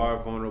 When you are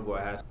vulnerable,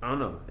 I don't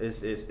know.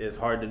 It's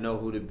hard to know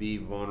who to be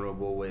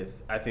vulnerable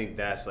with. I think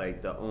that's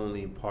like the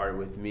only part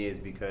with me is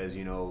because,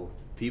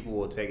 people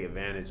will take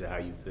advantage of how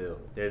you feel.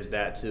 There's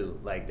that too.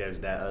 Like, there's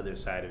that other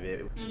side of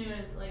it.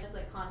 Anyways, like, it's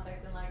like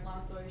context, and like,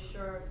 long story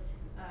short,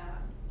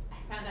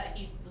 I found out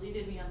he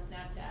deleted me on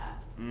Snapchat.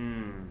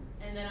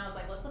 And then I was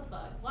like, what the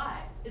fuck?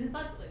 Why? And it's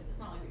not like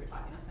we were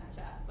talking on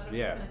Snapchat, but I was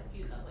just kind of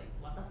confused. I was like,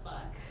 what the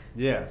fuck?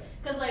 Yeah.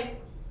 Because,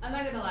 like, I'm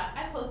not gonna lie,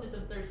 I posted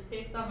some thirst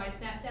pics on my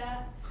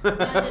Snapchat. Not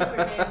just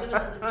for him, but with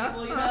other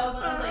people, you know.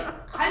 But I was like,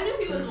 I knew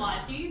he was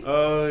watching.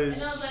 Oh, and I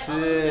was like, all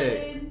of a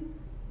sudden,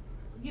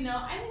 you know,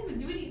 I didn't even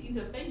do anything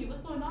to offend you.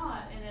 What's going on?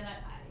 And then I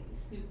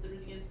snooped through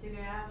the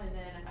Instagram, and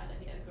then I found that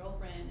he had a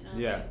girlfriend, and I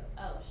was like,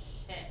 oh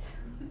shit.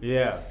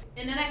 Yeah.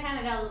 And then I kind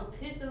of got a little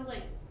pissed, and I was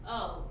like,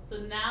 oh,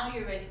 so now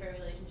you're ready for a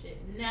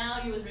relationship.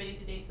 Now you was ready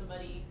to date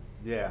somebody.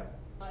 Yeah.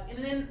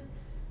 And then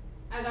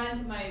I got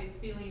into my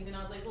feelings, and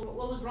I was like, well,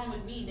 what was wrong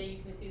with me that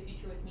you can see a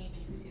future with me, but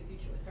you can see a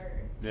future with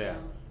her? Yeah. You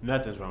know?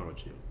 Nothing's wrong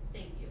with you.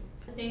 Thank you.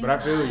 At the same But I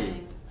feel time,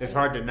 you. It's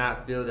hard to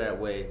not feel that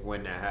way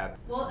when that happens.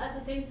 Well, at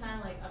the same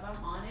time, like, if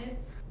I'm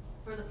honest,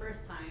 for the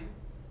first time,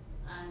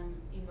 I'm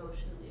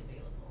emotionally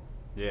available.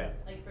 Yeah.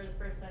 Like, for the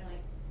first time,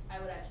 like, I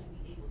would actually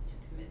be able to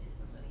commit to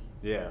somebody.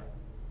 Yeah.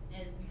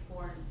 And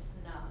before,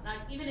 no.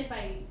 Not even if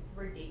I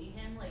were dating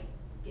him, like,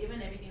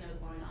 given everything that was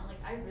going on,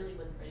 like, I really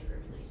wasn't ready for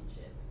a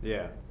relationship.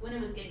 Yeah. When it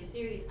was getting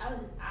serious, I was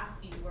just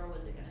asking where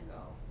was it gonna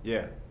go.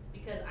 Yeah.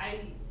 Because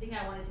I think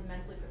I wanted to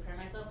mentally prepare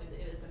myself if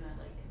it was gonna,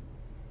 like,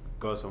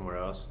 go somewhere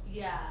else.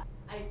 yeah.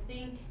 I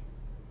think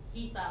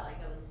he thought like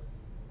I was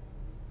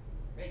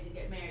ready to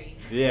get married.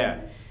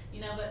 Yeah.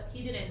 You know, but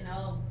he didn't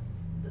know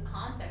the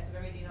context of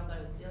everything else I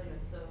was dealing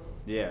with. So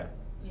Yeah.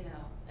 you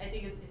know, I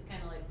think it's just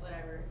kind of like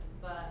whatever.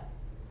 But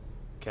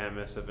Can't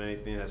mess up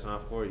anything that's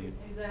not for you.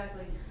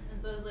 exactly.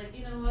 And so it's like,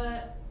 you know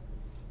what?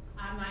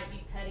 I might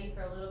be petty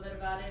for a little bit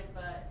about it,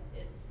 but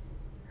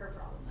it's her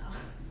problem now.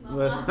 It's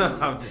not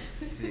mine. I'm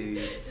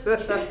deceased.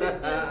 Just kidding.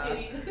 Just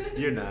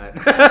kidding. You're not.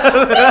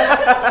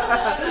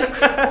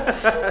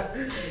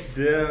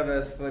 Damn,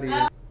 that's funny.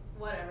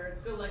 Whatever.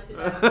 Good luck to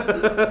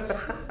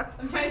that.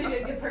 I'm trying to be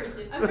a good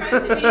person. I'm trying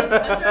to be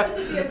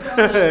a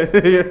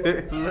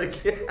grown-up.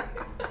 Like,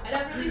 And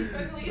I'm really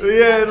struggling.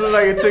 yeah, it looked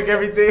like it took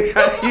everything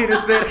out of you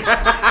to say.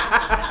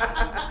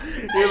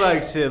 You're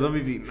like, shit, let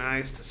me be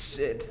nice to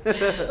shit. I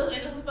was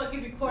like, this is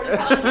fucking recorded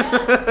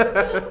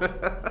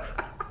podcast.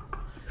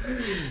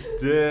 Damn.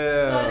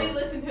 So I didn't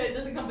listen to it. It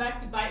doesn't come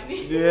back to bite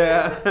me.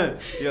 Yeah.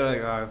 You're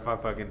like, oh, if I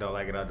fucking don't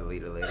like it, I'll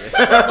delete it later.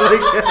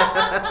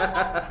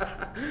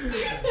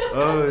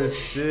 Oh,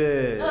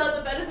 shit.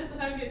 The benefits of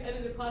having an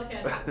edited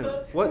podcast.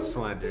 So. What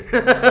slander?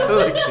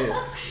 Look at,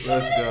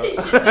 let's go.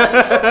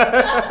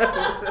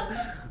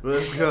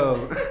 Let's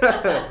go.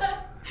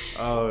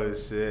 Oh,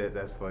 shit.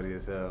 That's funny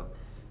as hell.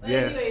 But Yeah.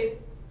 anyways,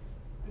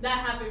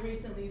 that happened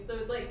recently. So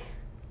it's like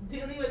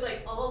dealing with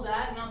like all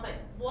that. And I was like,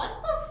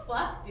 what the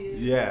fuck, dude?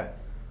 Yeah.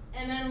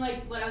 And then,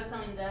 like, what I was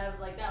telling Deb,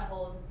 like, that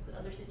whole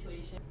other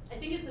situation. I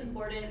think it's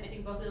important. I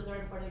think both of those are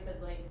important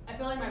because, like, I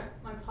feel like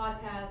my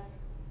podcast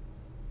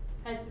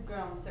has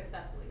grown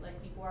successfully.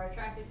 Like, people are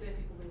attracted to it.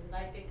 People really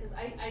like it. Because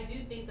I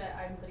do think that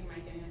I'm putting my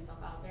genuine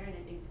self out there. And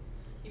I think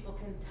people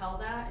can tell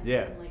that. And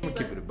Yeah. can, like, I'm going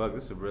to keep it a buck.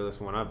 This is the realest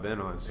one I've been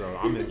on, so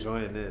I'm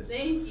enjoying this.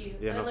 Thank you.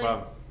 Yeah, But, no like,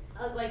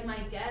 problem. Like, my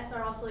guests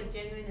are also, like,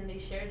 genuine and they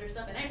share their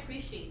stuff. And I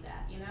appreciate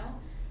that, you know?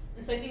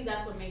 And so I think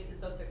that's what makes it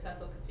so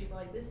successful because people are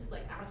like, this is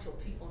like actual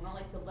people, not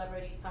like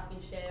celebrities talking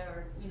shit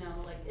or, you know,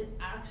 like it's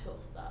actual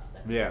stuff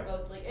that people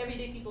go through, like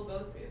everyday people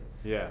go through.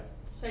 Yeah.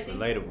 So I think,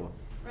 relatable.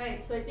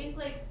 Right. So I think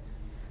like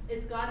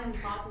it's gotten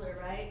popular,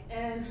 right?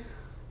 And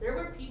there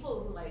were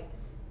people who like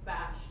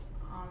bashed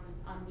on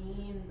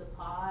me and the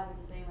pod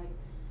and saying like,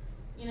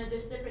 you know,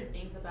 there's different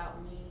things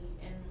about me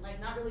and like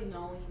not really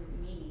knowing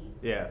me.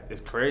 Yeah,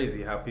 it's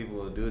crazy how people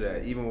will do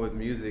that. Even with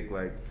music,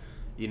 like,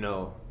 you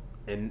know,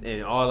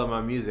 in all of my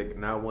music,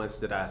 not once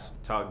did I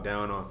talk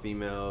down on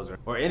females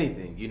or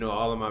anything. You know,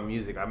 all of my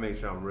music, I make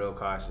sure I'm real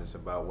cautious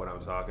about what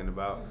I'm talking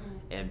about. Mm-hmm.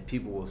 And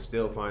people will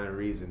still find a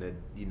reason to,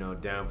 you know,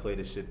 downplay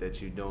the shit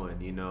that you're doing,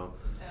 you know,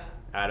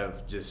 out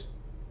of just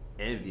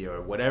envy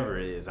or whatever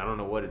it is. I don't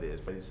know what it is,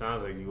 but it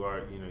sounds like you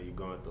are, you know, you're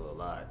going through a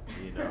lot,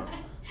 you know.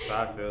 So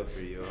I feel for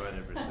you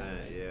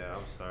 100%. Yeah,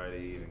 I'm sorry that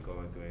you even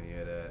going through any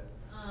of that.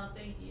 Oh,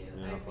 thank you.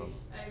 Yeah,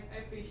 I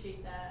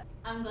appreciate that.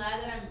 I'm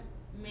glad that I'm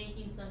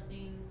making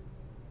something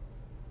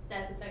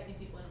that's affecting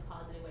people in a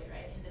positive way,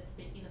 right? And that's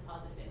making a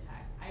positive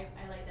impact. I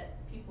like that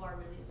people are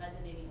really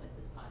resonating with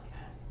this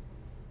podcast.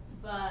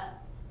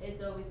 But it's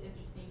always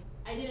interesting.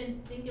 I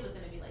didn't think it was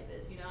going to be like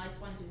this, you know? I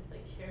just wanted to,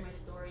 like, share my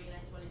story, and I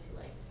just wanted to,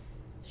 like,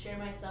 share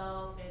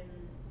myself and,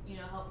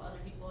 you know, help other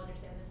people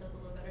understand themselves a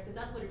little better. Because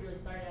that's what it really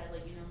started as,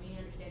 like, you know, me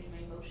understanding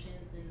my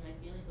emotions and my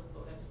feelings of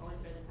what I was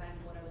going through at the time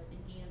and what I was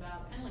thinking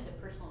about. Kind of like a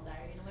personal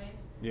diary in a way.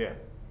 Yeah.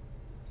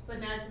 But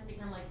now it's just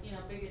become, like, you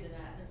know, bigger than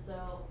that. And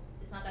so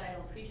it's not that I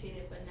don't appreciate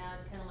it, but now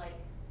it's kind of like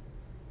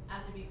I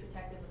have to be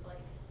protective of,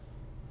 like,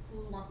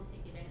 who wants to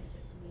take advantage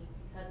of me.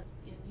 Because,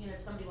 you know,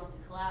 if somebody wants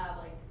to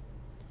collab, like,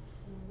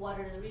 what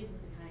are the reasons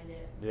behind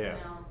it? Yeah.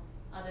 You know,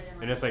 other than,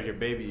 like, and it's like your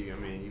baby. I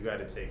mean, you got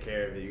to take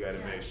care of it. You got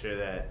to make sure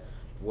that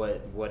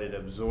what it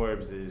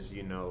absorbs is,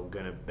 you know,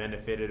 gonna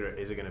benefit it, or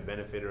is it gonna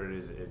benefit, or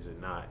is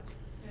it not?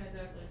 Yeah,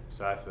 exactly.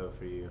 So I feel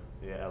for you,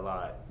 yeah, a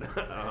lot,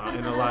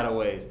 in a lot of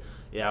ways.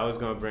 Yeah, I was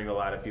gonna bring a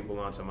lot of people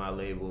onto my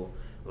label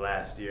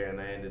last year, and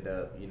I ended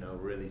up, you know,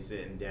 really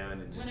sitting down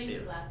and just.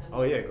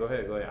 Oh yeah, go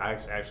ahead. I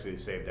actually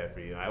saved that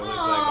for you. I was like,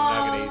 I'm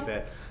not gonna eat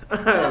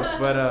that,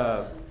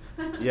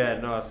 Yeah,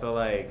 no, so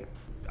like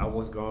I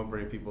was going to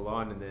bring people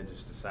on and then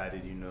just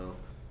decided,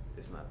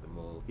 it's not the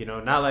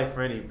move. Not like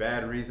for any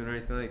bad reason or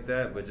anything like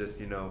that, but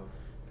just,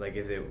 like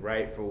is it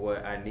right for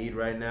what I need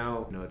right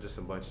now? Just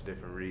a bunch of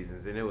different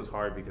reasons. And it was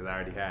hard because I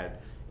already had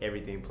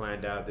everything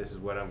planned out. This is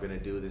what I'm going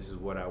to do. This is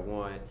what I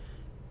want,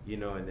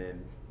 and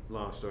then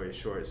long story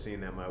short,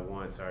 seeing that my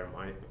wants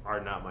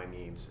are not my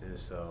needs. And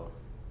so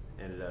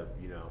ended up,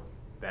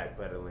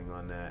 backpedaling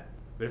on that.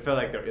 But it felt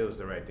like it was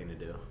the right thing to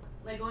do.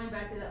 Like going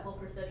back to that whole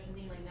perception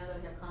thing, like now that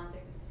we have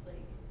context, it's just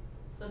like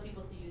some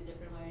people see you a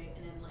different way,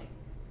 and then like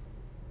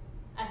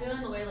I feel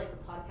in the way like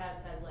the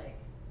podcast has like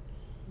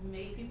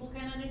made people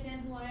kind of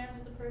understand who I am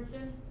as a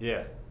person.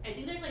 Yeah. I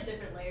think there's like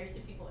different layers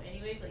to people,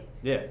 anyways. Like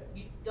yeah,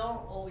 you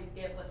don't always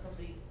get what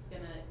somebody's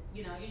gonna,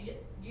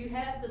 you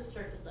have the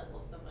surface level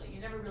of somebody.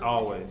 You never really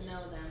get to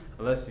know them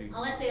unless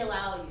they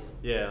allow you.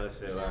 Yeah, unless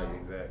they allow you,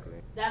 exactly.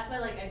 That's why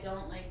like I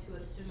don't like to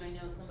assume I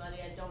know somebody.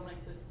 I don't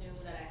like to assume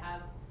that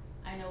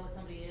I know what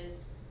somebody is.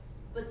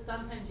 But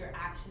sometimes your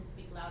actions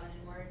speak louder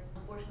than words.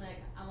 Unfortunately,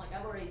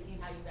 I've already seen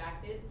how you've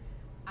acted.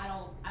 I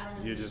don't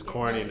really. You're just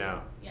corny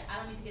now. Yeah, I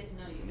don't need to get to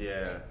know you.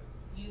 Yeah. Like,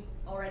 you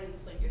already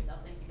explained yourself.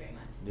 Thank you very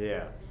much.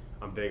 Yeah,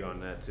 I'm big on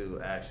that too.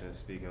 Actions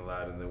speaking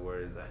louder than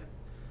words.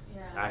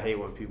 Yeah. I hate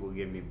when people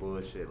give me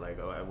bullshit, like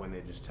when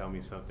they just tell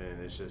me something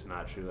and it's just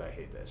not true. I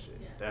hate that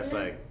shit. Yeah.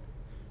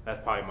 That's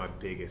probably my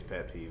biggest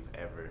pet peeve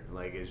ever.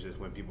 Like it's just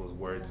when people's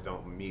words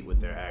don't meet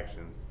with their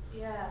actions.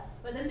 Yeah,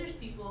 but then there's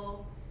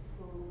people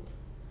who,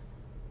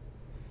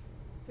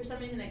 for some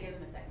reason, I give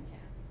them a second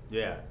chance.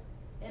 Yeah.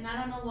 And I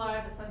don't know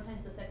why, but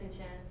sometimes the second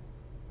chance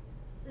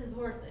is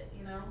worth it,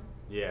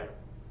 Yeah.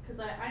 Because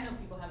I know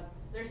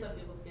there's some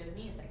people who've given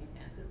me a second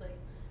chance. Because, like,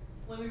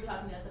 when we were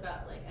talking to us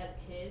about, like, as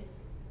kids,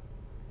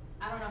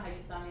 I don't know how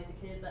you saw me as a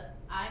kid, but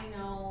I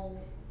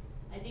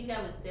think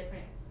I was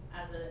different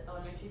as an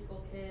elementary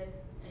school kid,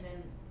 and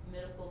then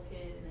middle school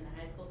kid, and then a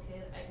high school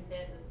kid. I can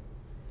say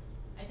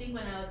I think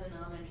when I was in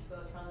elementary school,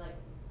 I was probably, like,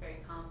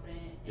 very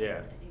confident. And yeah.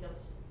 I think I was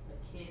just a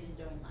kid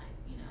enjoying life,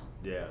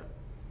 Yeah.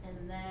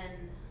 And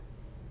then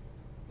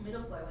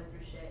middle school, I went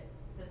through shit.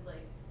 Because,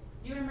 like,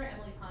 do you remember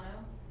Emily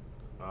Cano?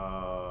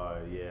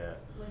 Yeah.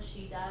 When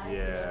she died?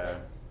 Yeah.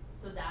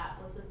 So that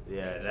was the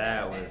yeah,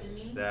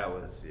 thing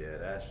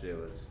that shit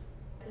was.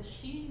 Because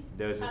she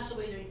passed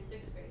away during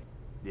 6th grade.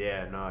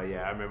 Yeah,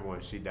 I remember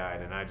when she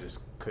died, and I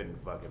just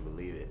couldn't fucking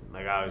believe it.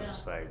 Like, I was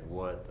just like,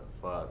 what the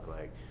fuck?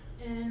 Like.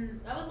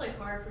 And that was, like,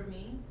 hard for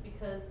me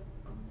because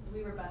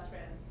we were best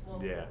friends.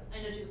 Well, yeah.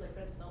 I know she was, like,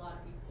 friends with a lot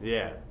of people.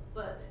 Yeah.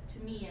 But to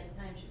me, at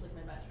the time, she was, like,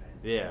 my best friend.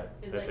 Yeah,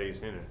 that's how like, you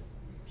seen her.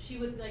 She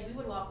would, like, we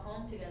would walk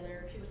home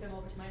together. She would come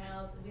over to my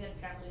house, and we had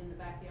a trampoline in the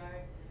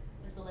backyard.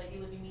 And so, like,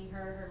 it would be me,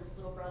 her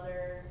little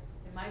brother,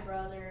 and my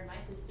brother, and my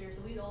sister.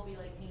 So we'd all be,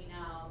 like, hanging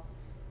out.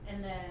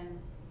 And then,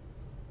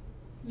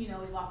 we'd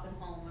walk them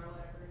home or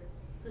whatever.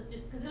 So it's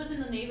just, because it was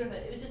in the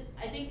neighborhood. It was just,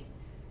 I think,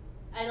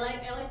 I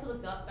like to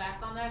look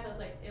back on that because,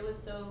 like, it was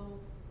so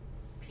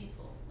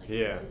peaceful. Like,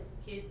 it was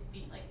just kids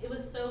being, like, it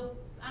was so,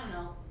 I don't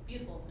know,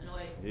 beautiful in a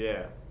way.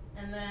 Yeah.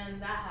 And then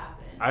that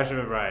happened. I just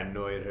remember I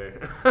annoyed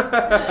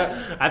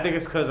her. I think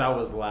it's because I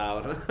was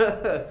loud.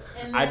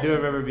 I do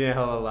remember being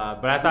hella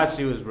loud, but I thought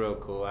she was real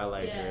cool. I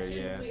liked her.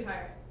 She's a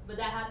sweetheart. But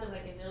that happened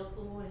like in middle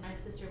school, and my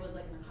sister was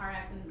like in a car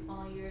accident the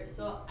following year.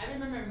 So I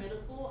remember in middle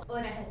school,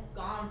 and I had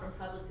gone from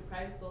public to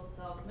private school,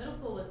 so middle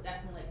school was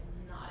definitely like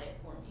not it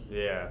for me.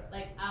 Yeah.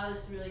 Like I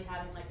was really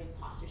having like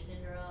imposter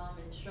syndrome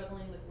and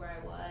struggling with where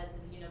I was,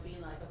 and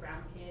being like a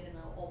brown kid in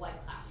an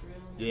all-white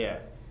classroom. Yeah.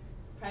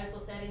 Private school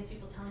settings,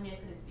 people telling me I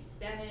couldn't speak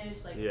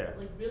Spanish, like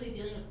really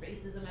dealing with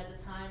racism at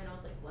the time, and I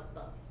was like, what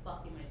the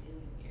fuck am I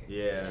doing here?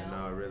 Yeah,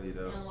 no, really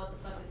though. What the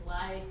fuck is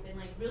life? And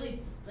like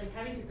really like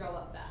having to grow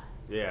up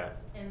fast. Yeah.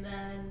 And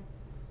then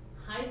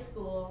high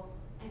school,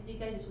 I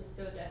think I just was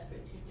so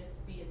desperate to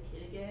just be a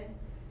kid again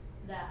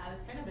that I was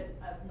kind of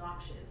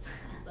obnoxious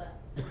as a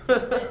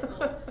high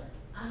school.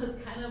 I was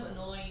kind of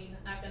annoying,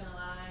 not gonna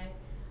lie.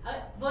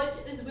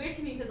 Which is weird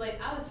to me because like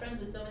I was friends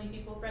with so many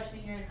people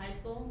freshman year in high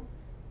school,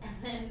 and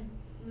then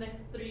next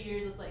 3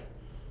 years it's like.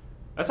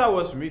 That's how it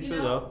was for me too,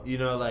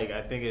 though. Like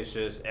I think it's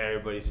just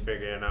everybody's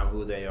figuring out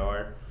who they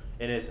are,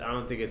 and I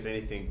don't think it's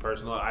anything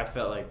personal. I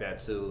felt like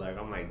that too. Like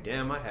I'm like,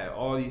 damn, I had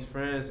all these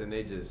friends, and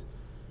they just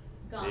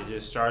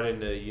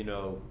started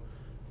to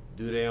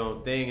do their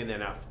own thing, and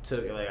then I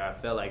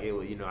felt like it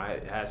would,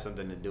 it had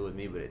something to do with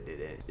me, but it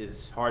didn't.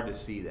 It's hard to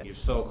see that you're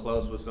so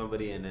close with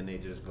somebody, and then they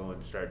just go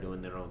and start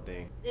doing their own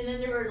thing. And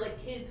then there were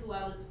like kids who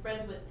I was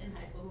friends with in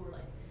high school who were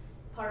like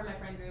part of my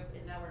friend group,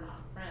 and now we're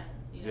not friends.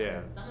 Yeah.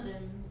 And some of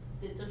them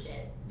did some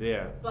shit.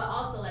 Yeah. But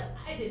also like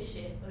I did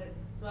shit,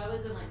 so I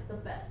wasn't like the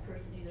best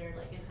person either.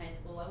 Like in high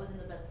school, I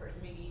wasn't the best person.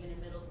 Maybe even in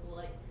middle school.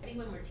 Like I think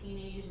when we're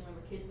teenagers and when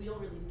we're kids, we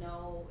don't really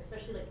know,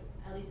 especially like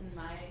at least in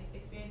my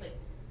experience, like.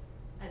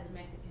 As a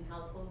Mexican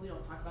household, we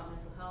don't talk about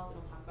mental health.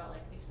 We don't talk about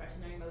like expressing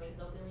our emotions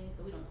openly.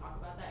 So we don't talk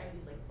about that.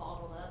 Everything's like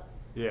bottled up.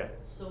 Yeah.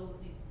 So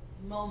these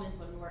moments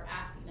when we're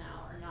acting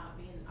out or not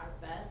being our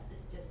best,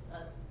 it's just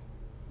us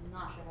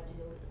not sure how to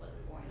deal with what's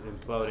going on.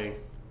 Imploding.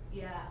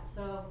 Yeah.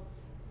 So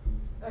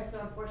I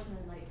feel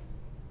unfortunate, like,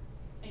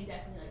 I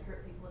definitely like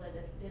hurt people that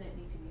didn't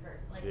need to be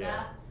hurt like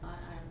Yeah. that.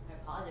 I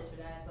apologize for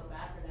that. I feel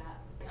bad for that.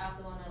 I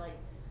also want to like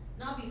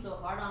not be so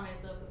hard on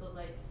myself because I was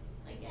like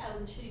yeah, I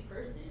was a shitty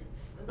person.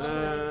 I was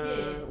also like a I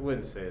kid.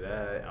 wouldn't say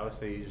that. I would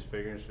say you just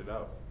figuring shit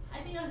out. I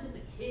think I was just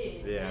a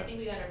kid. Yeah. And I think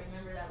we gotta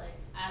remember that like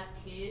as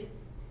kids,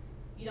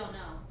 you don't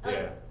know. Like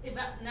Yeah. if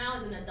I, now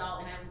as an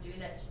adult and I'm doing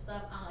that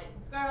stuff, I'm like,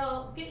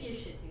 girl, get your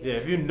shit together. Yeah,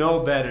 if you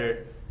know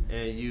better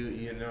and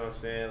you know what I'm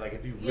saying, like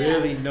if you Yeah.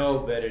 really know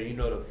better, you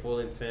know the full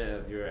intent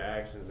of your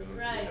actions and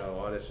Right. you know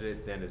all that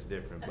shit, then it's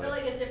different. I But feel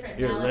like it's different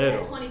you're now. Like little.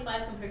 at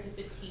 25 compared to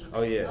 15.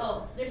 Oh, yeah.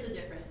 Oh, there's a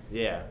difference.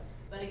 yeah,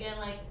 But again,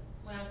 like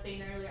when I was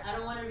saying earlier, I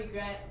don't want to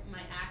regret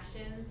my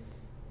actions,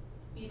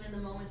 even the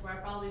moments where I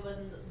probably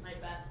wasn't my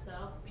best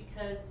self,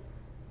 because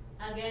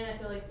again, I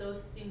feel like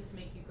those things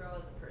make you grow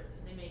as a person.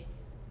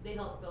 They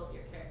help build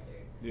your character.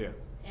 yeah,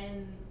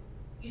 And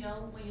you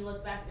know, when you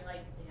look back, you're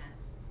like,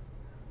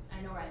 damn,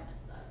 I know where I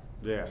messed up.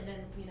 yeah, And then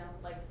you know,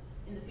 like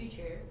in the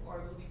future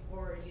or moving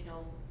forward, you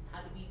know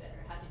how to be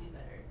better, how to do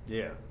better.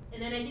 yeah,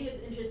 And then I think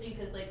it's interesting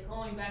because like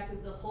going back to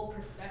the whole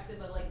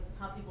perspective of like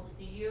how people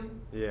see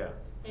you. yeah,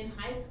 In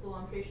high school,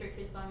 I'm pretty sure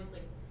kids saw me as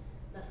like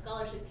the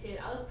scholarship kid.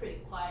 I was pretty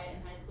quiet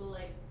in high school.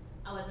 Like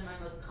I wasn't my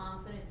most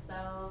confident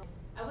self.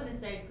 I wouldn't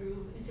say I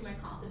grew into my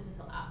confidence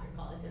until after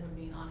college, if I'm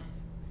being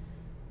honest,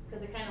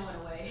 because it kind of went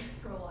away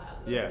for a while.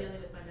 'Cause I Yeah. was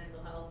dealing with my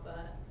mental health,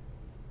 but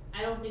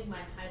I don't think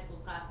my high school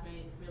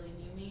classmates really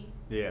knew me,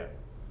 yeah,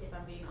 if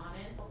I'm being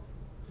honest.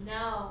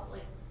 Now,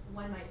 like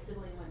when my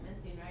sibling went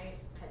missing, right?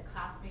 I had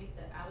classmates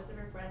that I was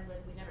never friends with.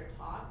 We never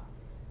talked.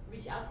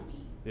 Reach out to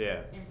me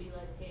yeah, and be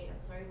like, "Hey,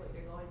 I'm sorry what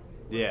you're going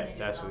through. What yeah. can I do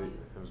That's to what help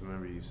you?" I was.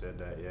 Remember you said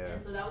that. Yeah,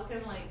 And so that was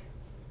kind of like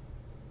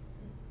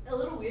a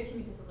little weird to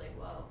me because I was like,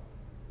 "Whoa,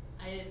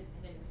 I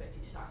didn't expect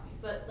you to talk to me."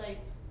 But like,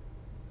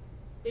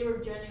 they were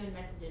genuine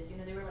messages. You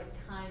know, they were like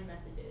kind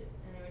messages,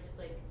 and they were just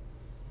like,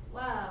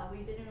 "Wow, we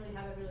didn't really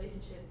have a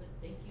relationship, but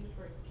thank you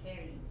for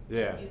caring.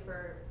 Yeah. Thank you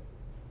for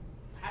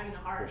having a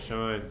heart." for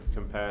showing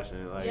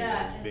compassion, like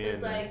yeah, just and being so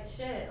it's there. like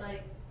shit,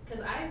 like,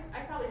 cause I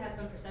probably had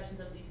some perceptions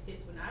of these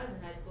kids when I was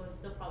in high school, and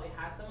still probably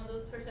have some of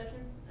those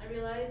perceptions. I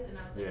realized, and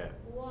I was like, Yeah.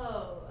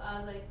 whoa. I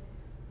was like,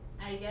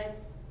 I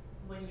guess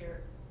when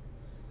you're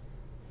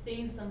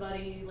seeing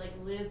somebody like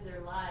live their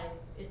life,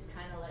 it's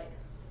kind of like,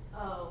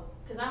 oh,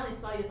 cause I only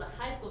saw you as a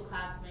high school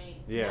classmate.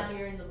 Yeah. Now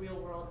you're in the real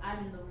world. I'm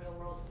in the real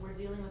world. We're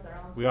dealing with our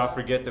own. We all stuff.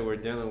 forget that we're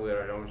dealing with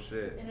our own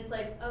shit. And it's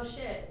like, oh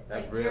shit.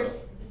 That's like, real.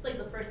 It's like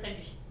the first time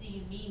you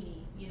see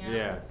me, you know?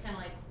 Yeah. It's kind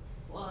of like,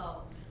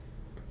 whoa.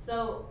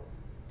 So,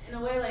 in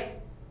a way, like,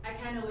 I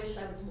kind of wish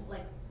I was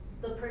like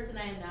the person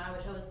I am now. I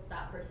wish I was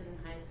that person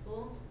in high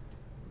school.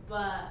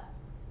 But,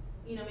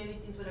 you know, maybe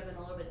things would have been a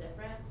little bit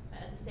different.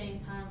 But at the same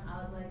time, I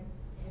was like,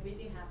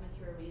 everything happens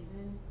for a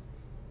reason.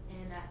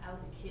 And I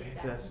was a kid Ain't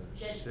that that some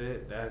did-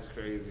 shit? That's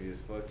crazy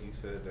as fuck. You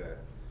said that.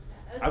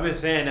 I was I've been like-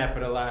 saying that for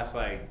the last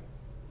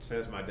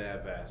since my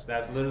dad passed.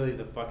 That's literally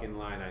the fucking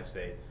line I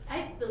say.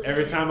 I believe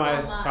Every it time so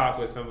I much. talk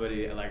with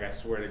somebody, like I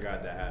swear to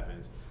God that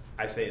happens.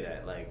 I say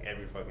that like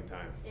every fucking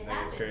time. It Like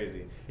happens. it's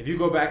crazy. If you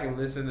go back and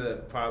listen to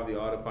probably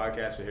all the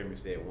podcasts, you'll hear me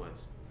say it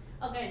once.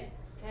 Okay,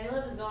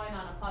 Caleb is going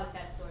on a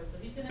podcast tour, so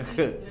he's gonna be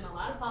doing a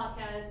lot of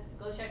podcasts.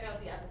 Go check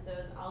out the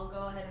episodes. I'll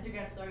go ahead and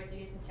Instagram stories so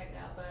you guys can check it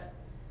out. But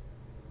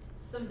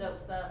some dope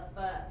stuff.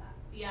 But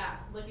yeah,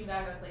 looking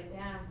back, I was like,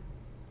 damn.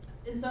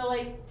 And so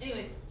like,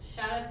 anyways,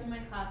 shout out to my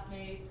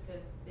classmates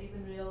because they've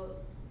been real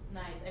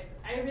nice.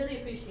 I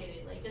really appreciate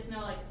it. Like, just know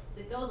like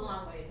it goes a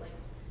long way. Like,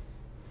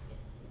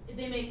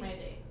 they make my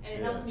day, and it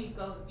Yeah. helps me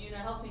go. You know,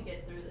 it helps me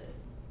get through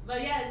this.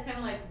 But yeah, it's kind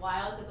of like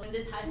wild because when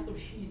this high school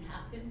reunion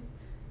happens,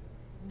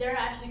 they're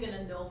actually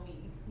gonna know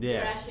me. Yeah.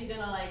 They're actually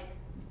gonna like.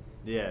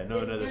 Yeah, no,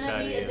 it's another gonna side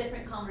be of a you.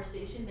 different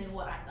conversation than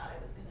what I thought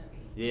it was gonna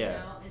be. Yeah. You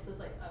know, it's just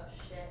like, oh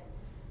shit.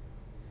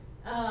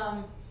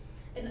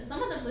 And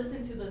some of them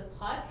listen to the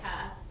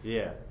podcast,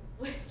 Yeah,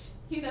 which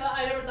you know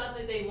I never thought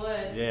that they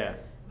would. yeah,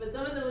 But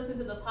some of them listen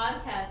to the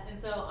podcast, and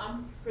so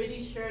I'm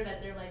pretty sure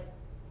that they're like,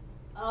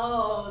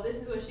 oh, this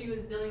is what she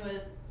was dealing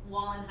with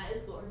while in high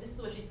school, or this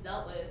is what she's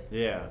dealt with.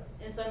 yeah,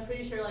 And so I'm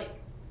pretty sure like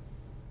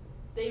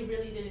they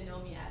really didn't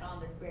know me at all.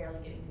 They're barely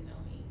getting to know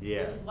me.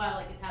 Yeah. Which is why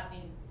like it's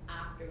happening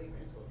after we were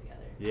in school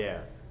together. yeah,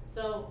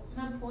 So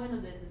my point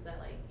of this is that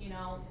like, you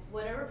know,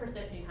 whatever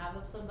perception you have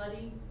of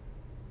somebody,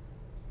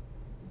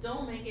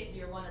 don't make it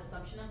your one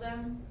assumption of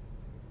them,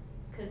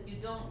 because you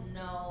don't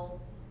know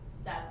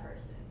that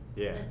person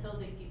yeah, until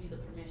they give you the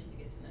permission to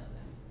get to know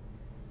them.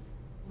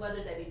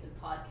 Whether that be through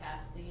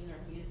podcasting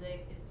or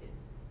music, it's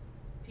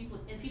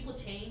people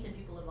change and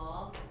people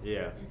evolve,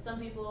 yeah. and some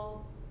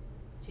people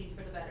change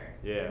for the better,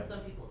 Yeah. and some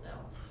people don't.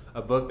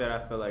 A book that I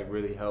feel like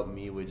really helped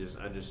me with just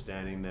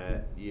understanding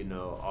that, you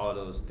know, all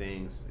those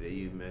things that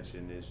you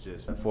mentioned is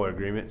just Four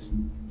Agreements.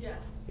 Yeah.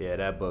 Yeah,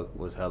 that book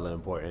was hella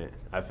important.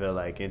 I feel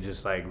like, and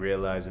just like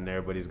realizing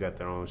everybody's got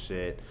their own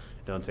shit.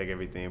 Don't take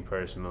everything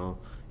personal,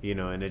 you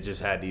know, and it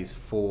just had these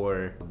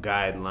 4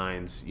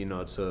 guidelines, you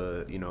know,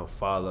 to, you know,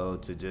 follow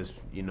to just,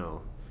 you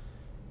know,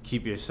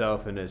 keep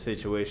yourself in a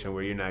situation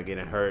where you're not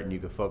getting hurt and you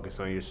can focus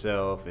on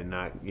yourself and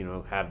not,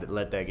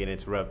 let that get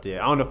interrupted.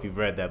 I don't know if you've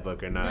read that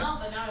book or not.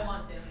 No, but now I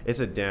want to.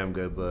 It's a damn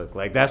good book.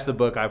 Like, that's the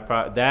book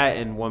that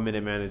and 1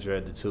 Minute Manager are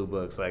the two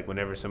books. Like,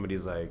 whenever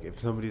somebody's like, if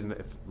somebody's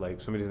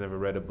never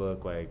read a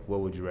book, like,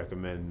 what would you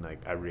recommend?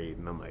 Like, I read,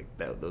 and I'm like,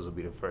 those will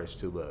be the first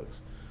 2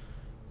 books.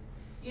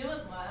 You know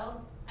what's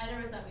wild? I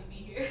never thought we'd be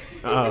here.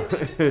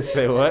 Oh,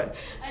 say what?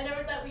 I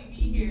never thought we'd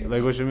be here.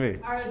 Like, what you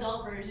mean? Our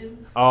adult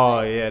versions. Oh,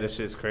 like, yeah, this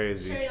shit's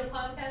crazy. Straight a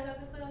podcast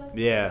episode.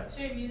 Yeah.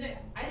 Straight music.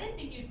 I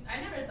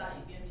never thought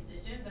you'd be a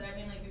musician, but I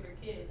mean, like, we were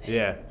kids. I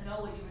Yeah. didn't know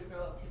what you would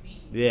grow up to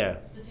be. Yeah.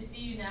 So to see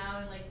you now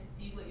and, like, to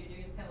see what you're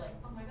doing is kind of like,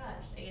 oh my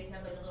gosh, I get to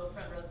have, like, a little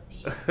front row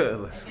seat.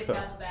 Let's I get go. to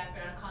have the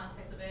background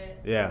context of it.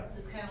 Yeah. So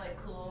it's kind of,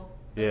 like, cool.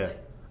 So Yeah.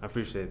 Like, I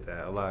appreciate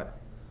that a lot.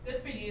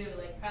 good for you.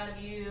 Like, proud of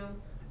you.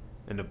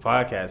 And the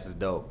podcast is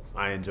dope.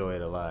 I enjoy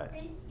it a lot.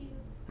 Thank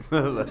you.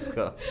 Let's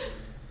go.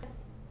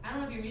 I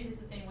don't know if your music's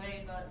the same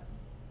way, but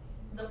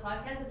the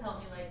podcast has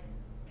helped me like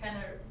kind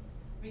of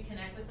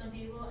reconnect with some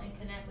people and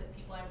connect with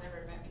people I've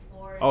never met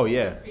before. Oh, and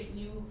yeah. like, create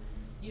new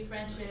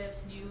friendships,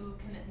 new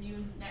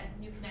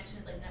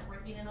connections, like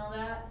networking and all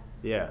that.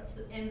 Yeah.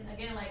 So, and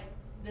again, like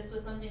this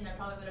was something that I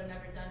probably would have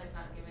never done if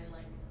not given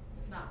like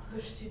if not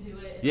pushed to do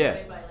it in Yeah.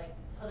 a way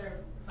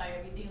by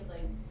everything. It's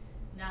like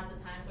now's the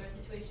time sort of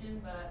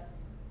situation, but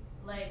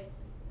like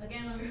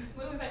again when we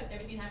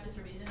everything happens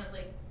for a reason, I was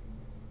like,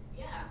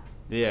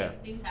 yeah,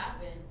 like, things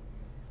happen.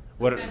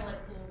 So What- it's kind of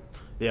like cool.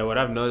 Yeah, what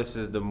I've noticed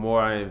is the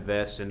more I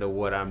invest into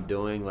what I'm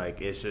doing, like,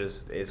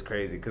 it's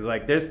crazy. Because,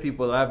 like, there's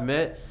people I've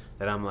met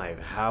that I'm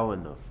like, how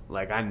in the...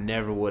 Like, I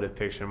never would have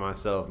pictured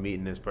myself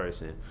meeting this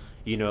person.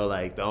 You know,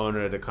 like, the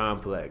owner of the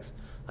complex.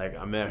 Like,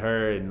 I met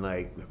her and,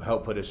 like,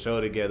 helped put a show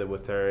together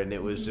with her. And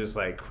it was just,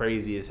 like,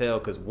 crazy as hell.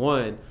 Because,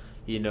 one,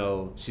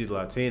 she's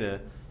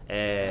Latina.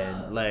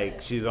 And,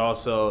 like, she's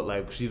also,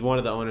 like, she's one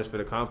of the owners for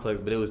the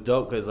complex. But it was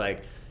dope because,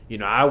 like...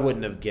 I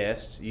wouldn't have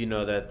guessed,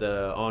 that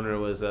the owner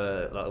was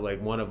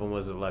like one of them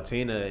was a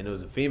Latina and it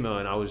was a female,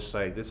 and I was just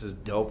like, this is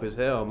dope as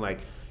hell. I'm like,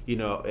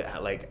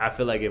 like I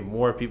feel like if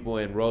more people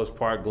in Rose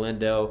Park,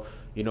 Glendale,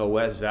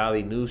 West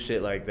Valley knew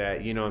shit like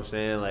that, you know what I'm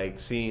saying? Like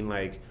seeing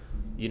like,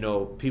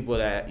 people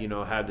that,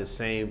 have the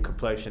same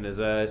complexion as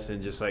us,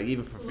 and just like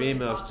even for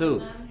females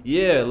too.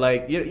 Yeah,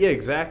 like yeah,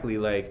 exactly.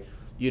 Like,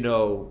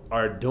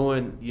 are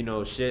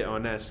doing, shit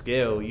on that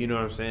scale, you know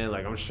what I'm saying?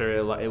 Like I'm sure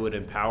it would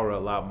empower a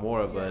lot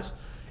more of us.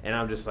 And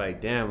I'm just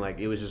like, damn, like,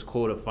 it was just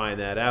cool to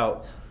find that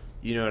out,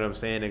 you know what I'm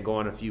saying, and go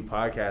on a few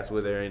podcasts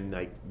with her and,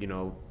 like,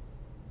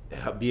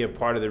 be a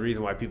part of the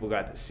reason why people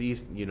got to see,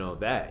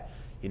 that,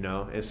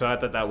 And so I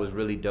thought that was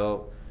really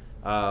dope.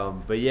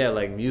 But, yeah,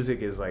 like,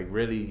 music is, like,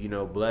 really,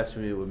 blessed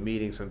me with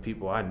meeting some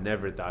people I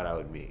never thought I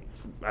would meet.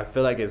 I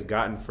feel like it's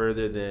gotten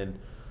further than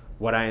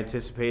what I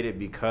anticipated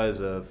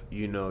because of,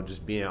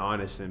 just being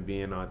honest and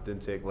being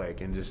authentic, like,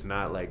 and just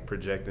not, like,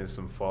 projecting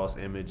some false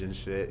image and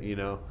shit, Would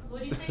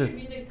you say your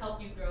music's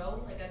helped you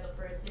grow, like, as a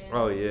person?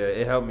 Oh, yeah.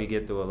 It helped me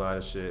get through a lot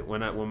of shit.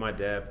 When my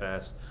dad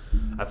passed,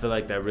 I feel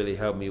like that really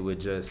helped me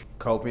with just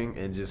coping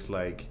and just,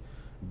 like,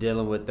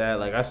 dealing with that.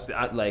 Like,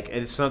 I like,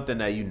 it's something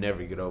that you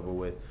never get over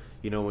with.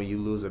 When you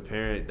lose a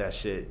parent, that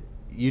shit,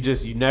 you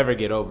never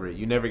get over it.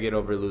 You never get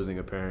over losing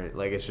a parent.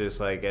 Like, it's just,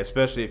 like,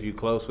 especially if you're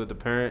close with the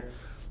parent,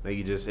 like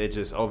it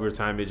just over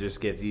time it just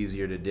gets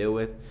easier to deal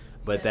with,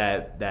 but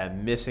that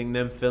missing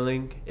them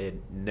feeling,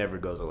 it never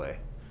goes away.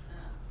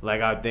 Like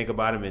I think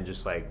about them and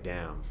just like,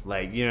 damn,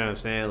 like, you know what I'm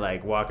saying?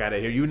 Like walk out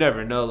of here, you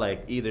never know,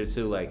 like either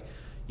too, like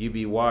you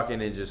be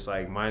walking and just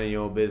like minding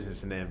your own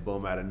business and then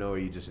boom, out of nowhere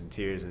you just in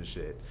tears and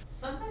shit.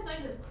 Sometimes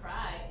I just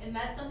cry, and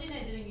that's something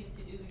I didn't used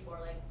to do before,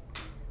 like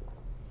just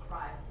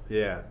cry.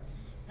 Yeah.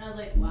 And I was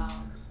like, wow.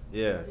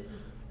 Yeah.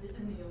 This is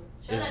new.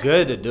 It's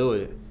good to do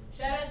it.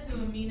 Shout out to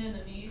Amina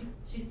Naveed.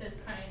 She says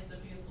crying is a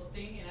beautiful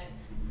thing, and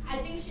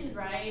I think she's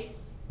right,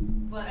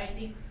 but I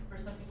think for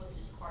some people it's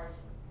just hard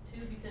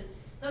too, because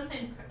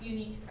sometimes you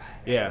need to cry,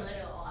 right? Yeah. To let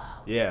it all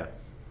out. Yeah.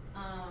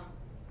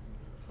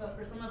 But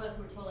for some of us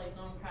who are told like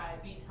don't cry,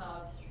 be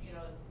tough,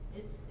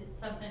 it's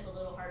sometimes a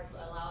little hard to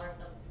allow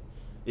ourselves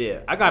to.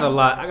 Yeah, I got a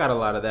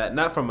lot of that.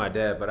 Not from my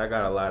dad, but I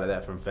got a lot of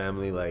that from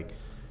family. Like,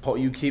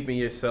 you keeping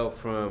yourself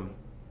from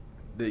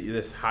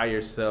this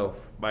higher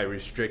self by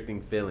restricting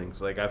feelings.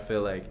 Like, I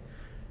feel like,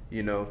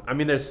 I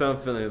mean, there's some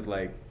feelings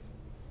like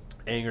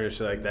anger and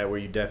shit like that where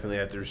you definitely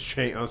have to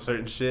restrain on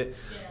certain shit.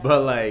 Yeah.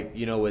 But like,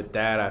 with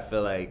that, I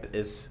feel like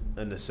it's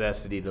a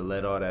necessity to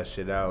let all that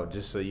shit out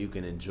just so you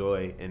can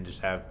enjoy and just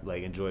have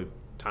like enjoy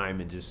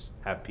time and just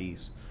have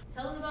peace.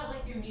 Tell us about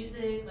like your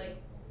music, like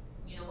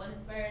what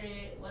inspired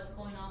it, what's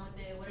going on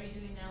with it, what are you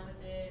doing now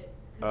with it?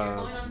 Because you're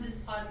going on this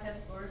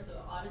podcast tour, so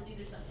obviously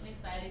there's something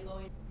exciting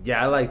going.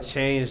 Yeah, I like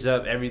changed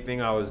up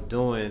everything I was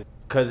doing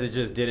because it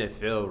just didn't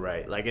feel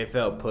right. Like it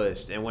felt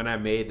pushed, and when I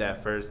made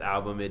that first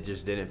album, it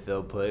just didn't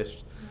feel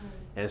pushed.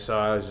 Mm-hmm. And so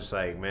I was just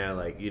like, man,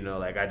 like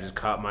like I just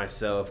caught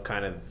myself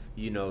kind of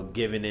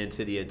giving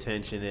into the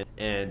attention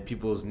and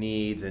people's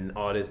needs and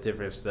all this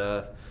different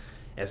stuff.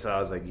 And so I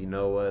was like, you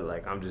know what,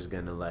 like I'm just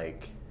gonna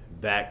like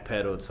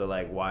backpedal to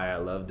like why I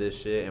love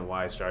this shit and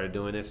why I started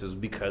doing this is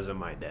because of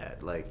my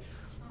dad. Like,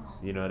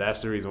 you know,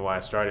 that's the reason why I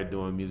started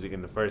doing music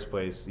in the first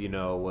place, you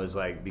know, was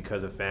like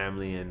because of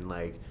family, and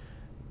like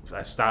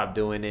I stopped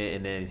doing it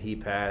and then he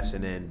passed,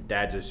 and then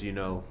that just, you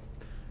know,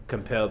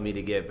 compelled me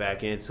to get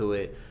back into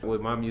it.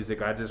 With my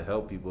music, I just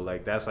help people.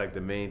 Like, that's like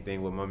the main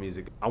thing with my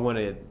music. I want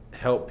to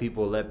help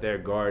people let their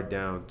guard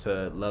down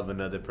to love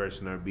another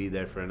person or be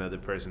there for another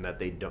person that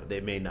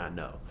they may not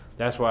know.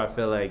 That's why I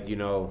feel like, you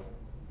know,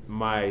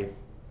 my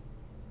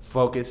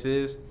focus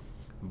is.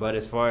 But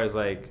as far as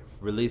like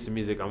releasing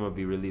music, I'm gonna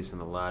be releasing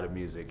a lot of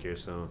music here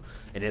soon,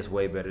 and it's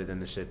way better than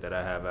the shit that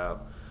I have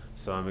out.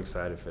 So I'm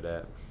excited for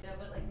that. Yeah,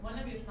 but like one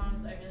of your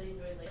songs I really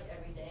enjoyed, like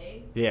Every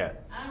Day. Yeah.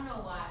 I don't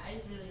know why, I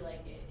just really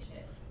like it.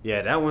 Shit.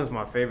 Yeah, that one's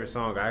my favorite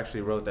song. I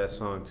actually wrote that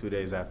song 2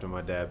 days after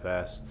my dad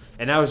passed,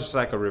 and that was just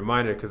like a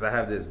reminder because I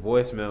have this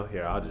voicemail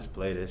here. I'll just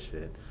play this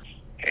shit.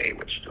 Hey,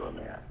 what you doing,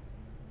 man?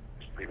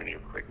 Just leaving you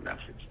a quick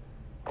message.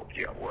 Hope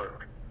you're at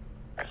work.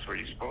 That's where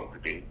you're supposed to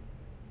be.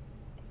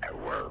 At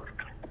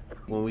work.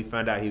 When we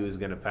found out he was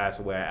gonna pass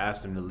away, I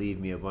asked him to leave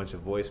me a bunch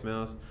of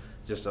voicemails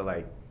just to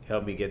like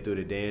help me get through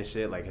the day and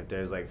shit. Like if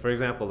there's like, for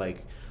example,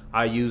 like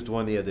I used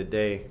one the other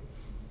day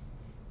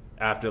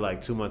after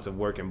like 2 months of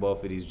working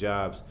both of these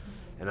jobs,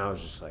 and I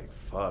was just like,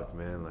 fuck,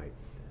 man, like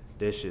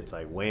this shit's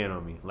like weighing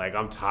on me. Like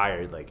I'm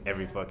tired like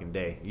every fucking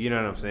day. You know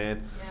what I'm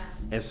saying?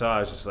 Yeah. And so I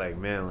was just like,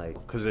 man,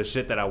 like, cause there's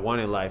shit that I want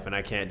in life, and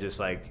I can't just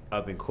like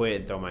up and quit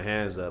and throw my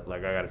hands up.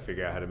 Like I got to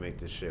figure out how to make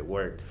this shit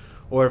work,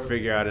 or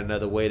figure out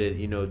another way to,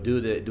 you know,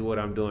 do what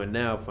I'm doing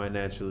now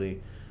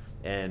financially,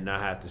 and not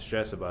have to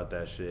stress about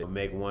that shit.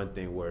 Make one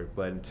thing work,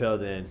 but until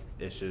then,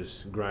 it's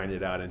just grind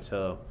it out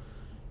until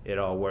it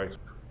all works.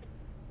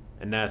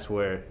 And that's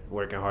where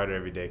working harder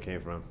every day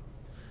came from.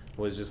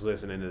 Was just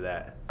listening to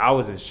that. I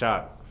was in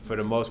shock for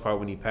the most part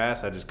when he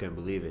passed. I just couldn't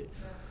believe it.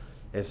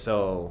 Yeah. And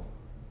so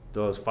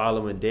those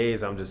following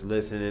days, I'm just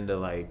listening to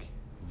like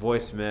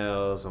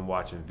voicemails, I'm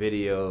watching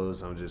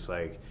videos, I'm just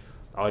like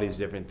all these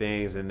different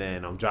things, and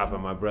then I'm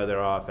dropping my brother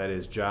off at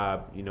his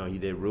job. You know, he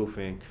did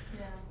roofing.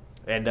 Yeah.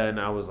 And then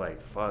I was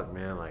like, fuck,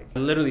 man. Like, I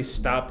literally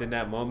stopped in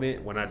that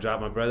moment when I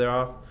dropped my brother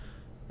off,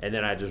 and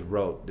then I just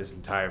wrote this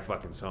entire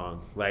fucking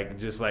song. Like,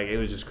 just like, it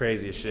was just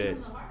crazy as shit.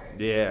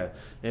 Yeah.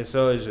 And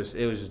so it was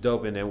just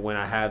dope. And then when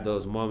I have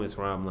those moments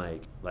where I'm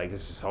like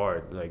this is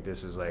hard. Like,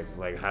 this is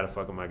like how the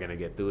fuck am I going to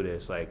get through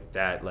this? Like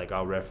that, like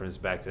I'll reference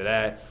back to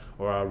that,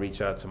 or I'll reach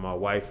out to my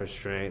wife for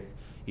strength.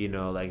 You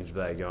know, like, just be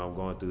like, yo, I'm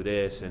going through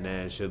this. And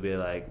then she'll be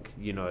like,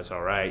 you know, it's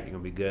all right. You're going to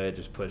be good.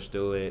 Just push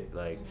through it.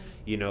 Like,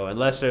 you know,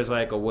 unless there's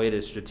like a way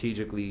to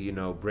strategically, you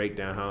know, break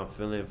down how I'm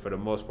feeling, for the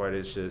most part,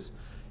 it's just,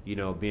 you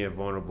know, being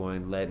vulnerable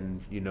and letting,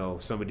 you know,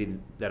 somebody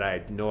that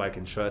I know I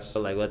can trust,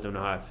 like, let them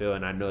know how I feel,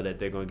 and I know that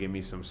they're going to give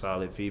me some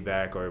solid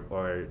feedback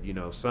or, you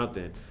know,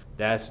 something.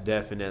 That's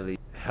definitely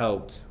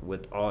helped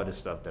with all the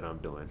stuff that I'm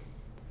doing.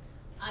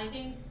 I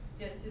think,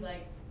 just to,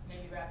 like,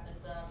 maybe wrap this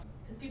up,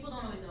 because people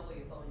don't always know what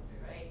you're going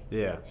through, right?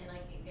 Yeah. And,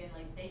 like, again,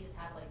 like, they just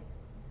have, like,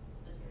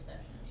 this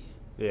perception of you.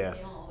 Yeah.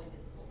 They don't always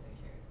get the full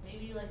picture.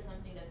 Maybe, like,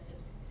 something that's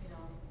just, you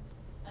know,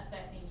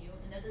 affecting you,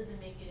 and that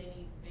doesn't make it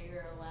any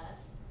bigger or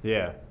less.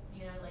 Yeah.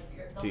 You know, like,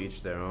 To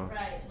each their own.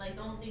 Right. Like,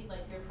 don't think,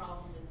 like, your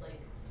problem is, like,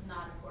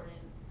 not important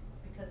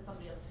because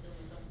somebody else is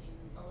doing something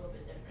a little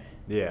bit different.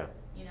 Yeah.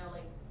 You know,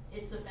 like,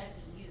 it's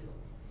affecting you,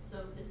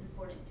 so it's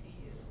important to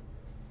you.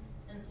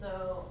 And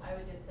so I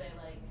would just say,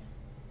 like,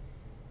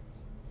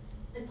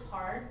 it's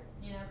hard,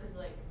 you know, because,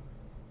 like,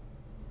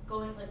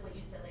 going, like what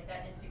you said, like,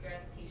 that instant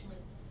gratification,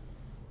 like,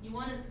 you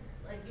want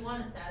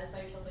to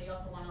satisfy yourself, but you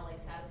also want to, like,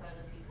 satisfy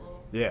other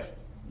people. Yeah. Like,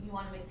 you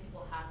want to make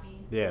people happy.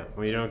 Yeah,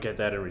 when you don't get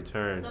that in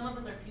return. Some of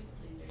us are people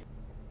pleasers.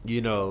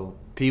 You know,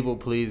 people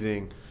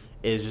pleasing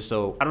is just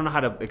so, I don't know how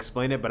to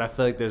explain it, but I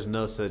feel like there's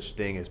no such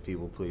thing as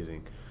people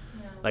pleasing.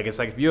 Yeah. Like, it's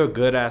like, if you're a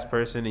good ass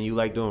person and you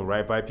like doing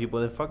right by people,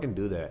 then fucking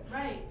do that.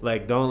 Right.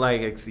 Like, don't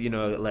like, you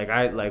know,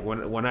 like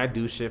when I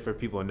do shit for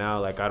people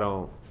now, like, I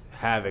don't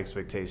have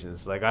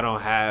expectations. Like, I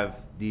don't have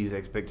these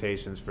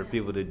expectations for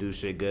people to do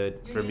shit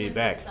good for me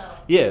back.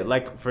 Yeah,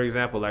 like, for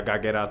example, like, I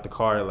get out the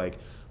car, like,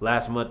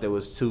 last month there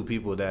was 2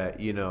 people that,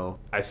 you know,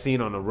 I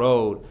seen on the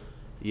road,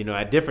 you know,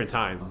 at different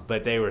times,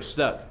 but they were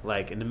stuck,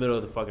 like, in the middle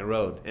of the fucking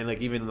road. And,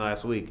 like, even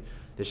last week,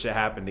 this shit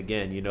happened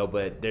again, you know,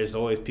 but there's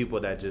always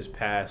people that just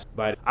pass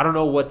by. I don't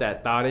know what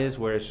that thought is,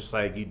 where it's just,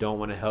 like, you don't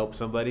want to help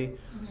somebody.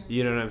 Mm-hmm.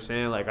 You know what I'm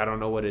saying? Like, I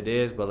don't know what it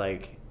is, but,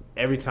 like,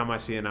 every time I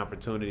see an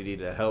opportunity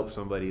to help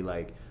somebody,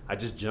 like, I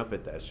just jump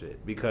at that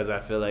shit because I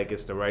feel like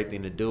it's the right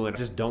thing to do, and I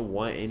just don't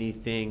want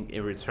anything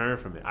in return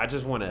from it. I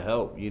just want to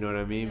help, you know what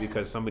I mean? Yeah.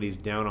 Because somebody's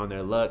down on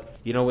their luck.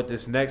 You know, with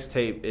this next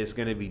tape, it's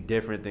going to be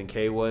different than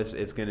K was.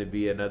 It's going to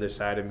be another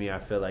side of me. I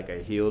feel like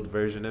a healed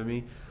version of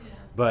me. Yeah.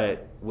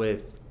 But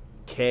with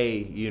K,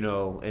 you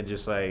know, and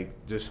just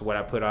what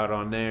I put out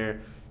on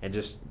there, and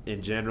just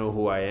in general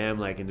who I am,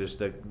 like, and just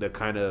the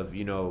kind of,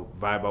 you know,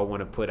 vibe I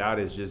want to put out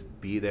is just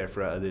be there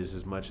for others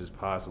as much as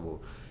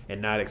possible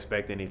and not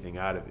expect anything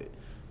out of it.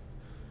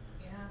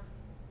 Yeah.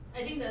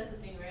 I think that's the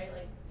thing, right?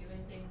 Like,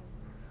 doing things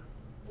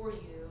for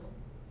you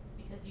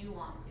because you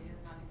want to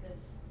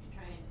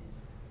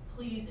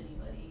please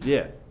anybody.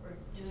 Yeah. Or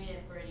doing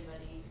it for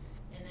anybody.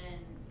 And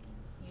then,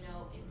 you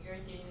know, if you're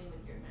genuine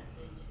with your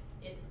message,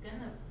 it's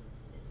gonna,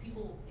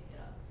 people will pick it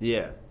up.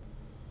 Yeah.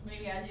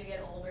 Maybe as you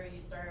get older, you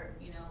start,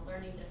 you know,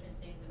 learning different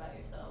things about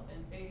yourself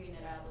and figuring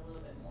it out a little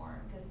bit more.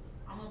 Because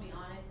I'm gonna be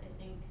honest,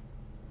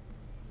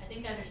 I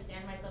think I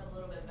understand myself a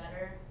little bit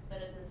better,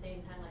 but at the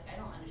same time, like, I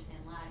don't understand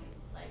life.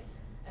 Like,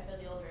 I feel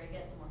the older I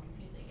get, the more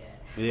confused I get.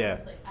 Yeah.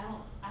 It's like I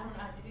don't know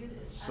how to do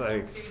this. It's I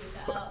don't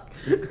like, know how to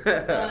figure fuck.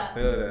 this out. I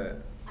feel that.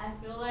 I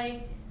feel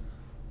like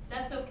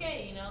that's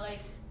okay, you know, like,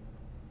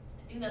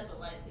 I think that's what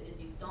life is.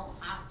 You don't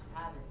have to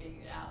have it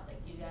figured out. Like,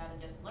 you gotta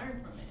just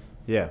learn from it.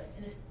 Yeah.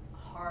 And it's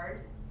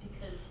hard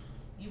because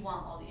you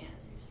want all the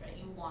answers, right?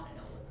 You want to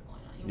know what's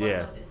going on. You want to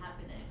know what's gonna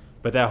happen next.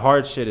 But that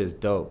hard shit is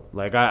dope.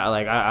 Like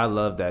I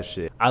love that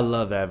shit. I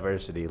love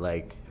adversity.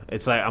 Like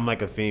it's like I'm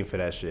like a fiend for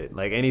that shit.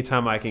 Like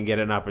anytime I can get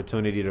an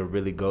opportunity to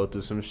really go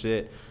through some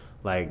shit,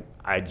 like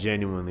I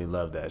genuinely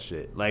love that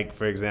shit. Like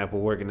for example,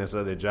 working this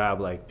other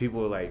job, like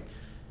people like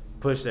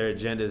push their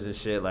agendas and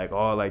shit, like,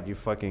 oh, like you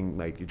fucking,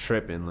 like you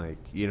tripping, like,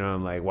 you know,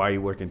 I'm like, why are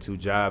you working 2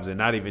 jobs? And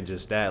not even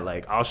just that,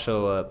 like I'll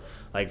show up,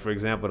 like for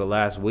example, the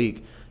last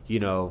week, you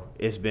know,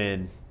 it's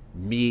been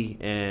me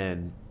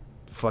and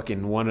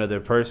fucking one other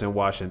person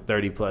washing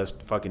 30 plus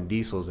fucking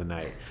diesels a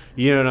night.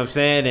 You know what I'm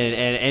saying?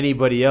 And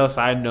anybody else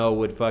I know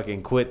would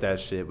fucking quit that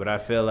shit. But I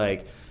feel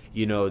like,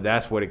 you know,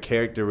 that's where the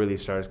character really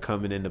starts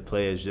coming into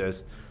play, is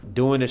just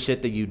doing the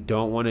shit that you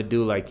don't want to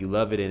do, like you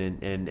love it,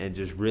 and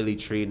just really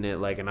treating it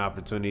like an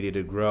opportunity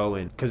to grow.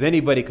 And because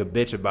anybody could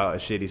bitch about a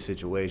shitty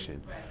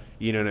situation. Right.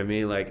 You know what I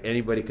mean? Like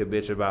anybody could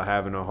bitch about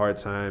having a hard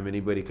time.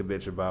 Anybody could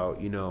bitch about,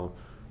 you know,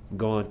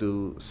 going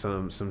through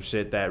some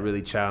shit that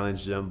really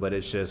challenged them, but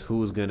it's just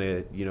who's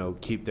gonna, you know,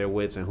 keep their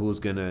wits and who's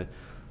gonna,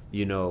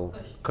 you know,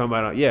 come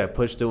out on,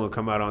 push through and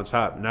come out on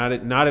top.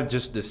 Not of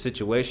just the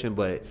situation,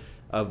 but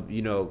of,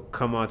 you know,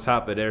 come on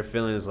top of their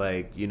feelings,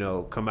 like, you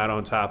know, come out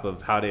on top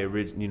of how they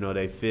you know,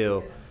 they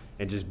feel,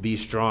 and just be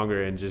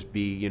stronger and just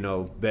be, you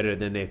know, better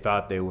than they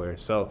thought they were.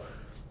 So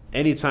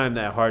anytime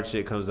that hard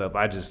shit comes up,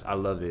 I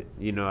love it.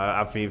 You know,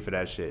 I fiend for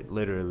that shit,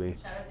 literally.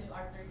 Shout out to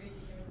our third grade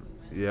teacher, Ms.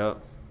 Guzman.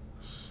 Yep.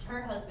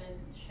 Her husband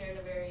shared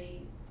a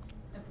very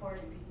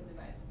important piece of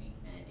advice with me,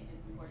 and I think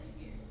it's important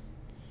here.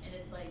 And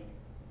it's like,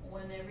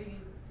 whenever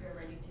you're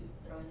ready to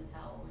throw in the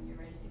towel, when you're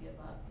ready to give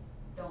up,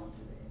 don't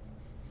do it.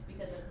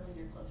 Because that's when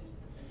you're closer to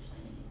the finish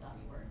line than you thought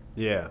you were.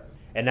 Yeah.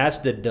 And that's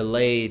the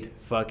delayed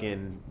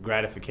fucking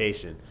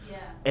gratification. Yeah.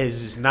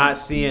 It's just not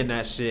seeing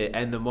that shit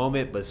in the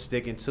moment, but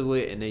sticking to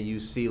it, and then you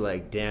see,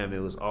 like, damn, it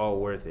was all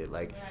worth it.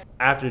 Like,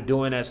 after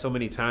doing that so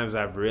many times,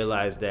 I've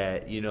realized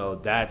that, you know,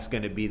 that's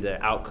going to be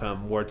the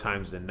outcome more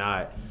times than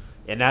not.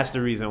 And that's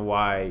the reason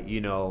why, you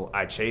know,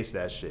 I chase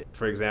that shit.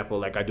 For example,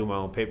 like, I do my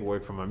own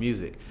paperwork for my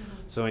music.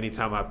 Mm-hmm. So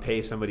anytime I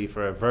pay somebody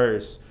for a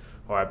verse,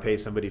 or I pay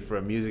somebody for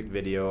a music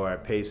video, or I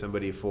pay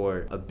somebody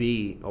for a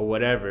beat or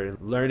whatever,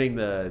 learning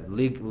the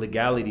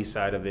legality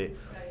side of it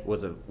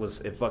was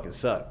it fucking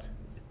sucked.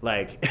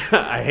 Like,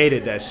 I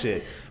hated that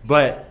shit.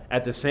 But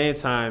at the same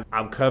time,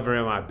 I'm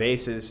covering my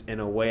bases in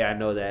a way I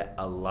know that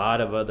a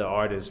lot of other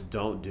artists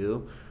don't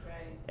do. Right.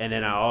 And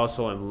then I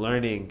also am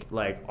learning,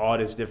 like, all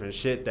this different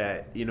shit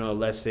that, you know,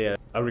 let's say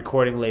a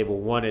recording label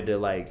wanted to,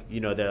 like, you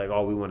know, they're like,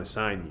 oh, we want to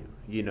sign you.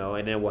 You know,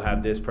 and then we'll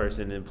have this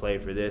person and play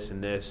for this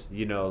and this,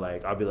 you know,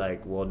 like, I'll be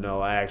like, well,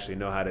 no, I actually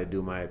know how to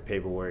do my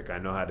paperwork. I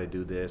know how to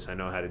do this. I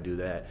know how to do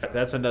that.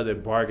 That's another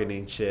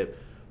bargaining chip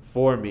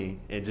for me,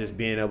 and just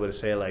being able to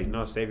say, like,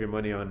 no, save your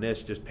money on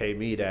this. Just pay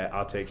me that.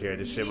 I'll take care of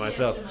this shit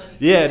myself.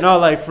 Yeah, no,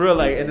 like, for real.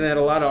 Like, and then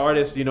a lot of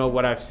artists, you know,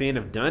 what I've seen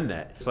have done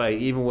that. It's like,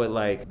 even with,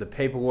 like, the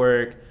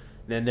paperwork,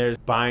 then there's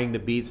buying the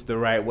beats the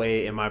right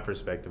way, in my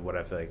perspective, what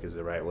I feel like is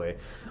the right way.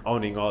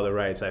 Owning all the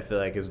rights, I feel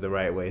like, is the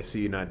right way, so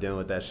you're not dealing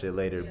with that shit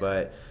later. Yeah.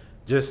 But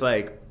just,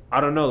 like,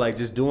 I don't know, like,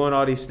 just doing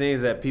all these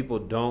things that people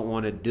don't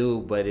want to do,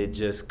 but it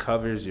just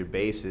covers your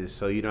bases,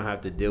 so you don't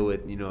have to deal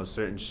with, you know,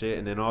 certain shit.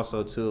 And then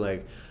also, too,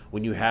 like,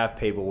 when you have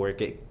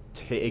paperwork,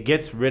 it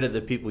gets rid of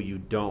the people you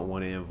don't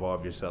want to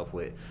involve yourself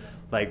with.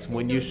 Like,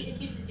 when you... It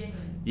keeps it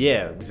genuine.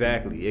 Yeah,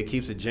 exactly. It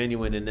keeps it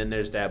genuine, and then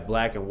there's that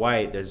black and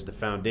white. There's the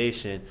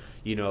foundation.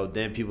 You know,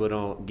 then people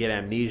don't get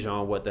amnesia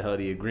on what the hell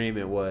the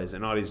agreement was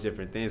and all these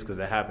different things, because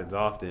it happens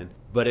often.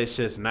 But it's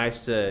just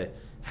nice to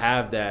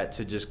have that,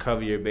 to just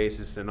cover your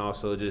bases, and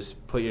also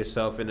just put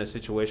yourself in a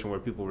situation where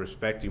people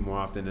respect you more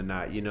often than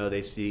not. You know,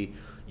 they see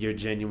you're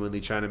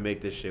genuinely trying to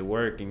make this shit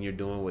work, and you're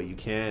doing what you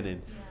can,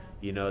 and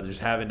you know, just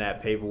having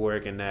that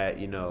paperwork and that,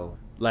 you know,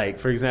 like,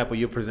 for example,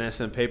 you present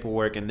some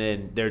paperwork and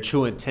then their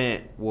true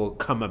intent will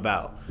come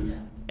about. Yeah.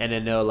 And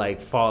then they'll, like,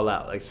 fall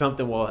out. Like,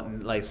 something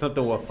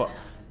will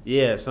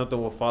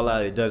fall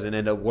out. It doesn't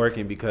end up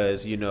working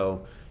because, you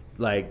know,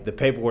 like, the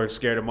paperwork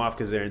scared them off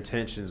because their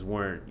intentions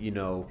weren't, you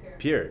know,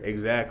 pure.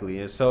 Exactly.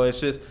 And so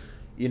it's just,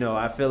 you know,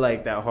 I feel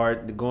like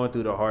going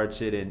through the hard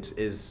shit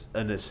is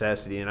a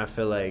necessity. And I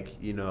feel like,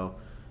 you know,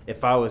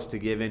 if I was to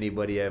give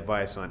anybody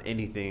advice on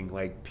anything,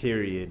 like,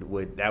 period,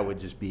 that would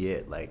just be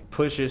it. Like,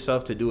 push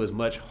yourself to do as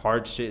much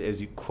hard shit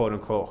as you, quote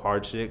unquote,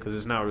 hard shit, because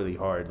it's not really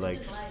hard. Like,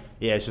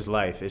 Yeah, it's just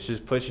life. It's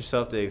just push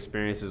yourself to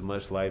experience as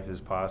much life as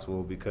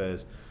possible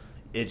because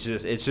it's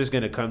just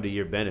gonna come to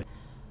your benefit.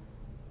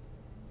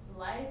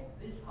 Life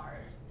is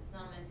hard. It's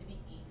not meant to be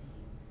easy,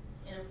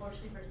 and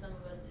unfortunately for some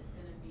of us, it's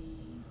gonna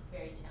be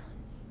very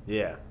challenging.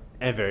 Yeah,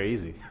 and very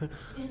easy.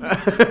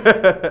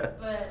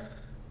 But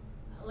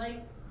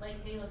like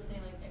Caleb's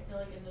saying, like I feel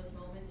like in those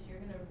moments you're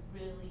gonna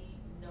really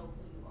know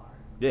who you are.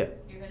 Yeah.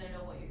 You're gonna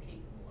know what you're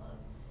capable of,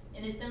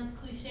 and it sounds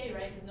cliche,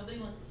 right? Because nobody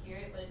wants to hear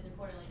it, but it's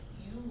important. Like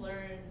you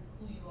learn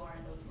who you are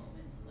in those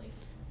moments. Like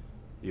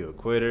You're a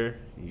quitter.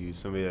 You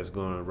somebody that's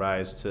going to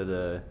rise to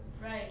the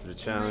right to the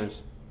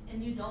challenge.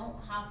 And you don't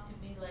have to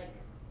be like.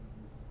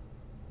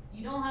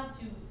 You don't have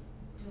to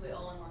do it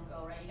all in one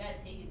go, right? You gotta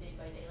take it day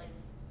by day. Like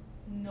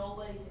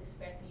nobody's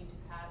expecting you to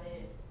have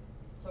it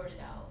sorted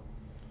out.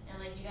 And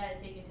like you gotta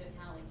take into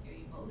account like your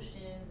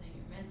emotions and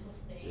your mental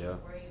state,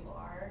 where you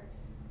are,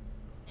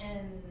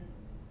 and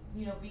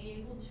you know, be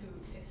able to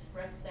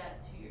express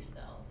that to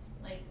yourself.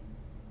 Like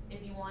if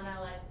you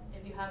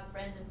have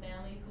friends and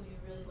family who you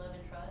really love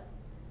and trust,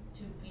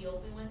 to be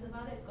open with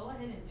about it, go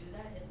ahead and do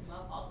that. Hit them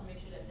up. Also make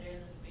sure that they're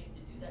in the space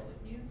to do that with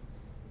you.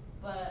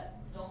 But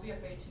don't be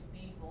afraid to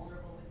be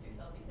vulnerable with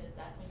yourself, because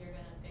that's when you're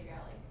gonna figure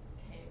out like,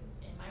 okay,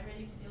 am I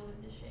ready to deal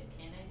with this shit?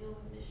 Can I deal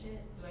with this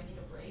shit? Do I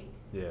need a break?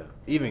 Yeah,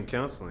 even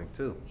counseling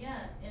too.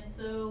 Yeah, and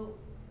so,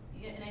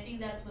 yeah, and I think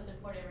that's what's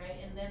important,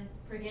 right? And then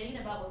forgetting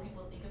about what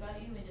people think about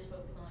you and just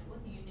focus on like, what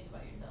do you think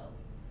about yourself?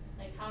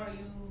 Like, how do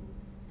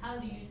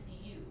you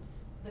see you?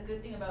 The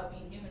good thing about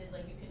being human is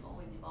like you can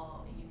always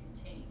evolve and you can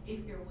change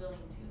if you're willing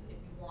to, if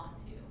you want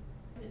to.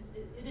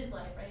 It is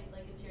life, right?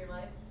 Like it's your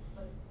life,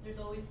 but there's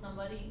always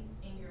somebody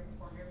in your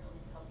corner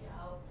willing to help you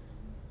out,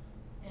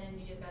 and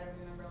you just gotta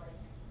remember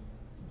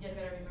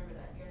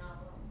that you're not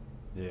alone.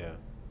 Yeah,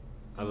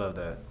 I love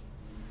that.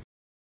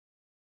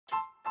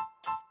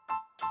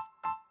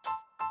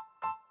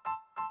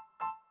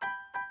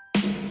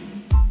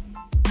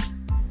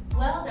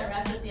 Well, that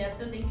wraps up the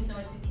episode. Thank you so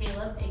much to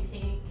Caleb,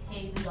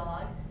 aka the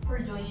Dog, for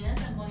joining us.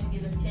 I'm going to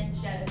give him a chance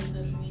to shout out his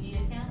social media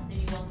accounts if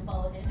you want to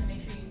follow him, and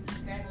make sure you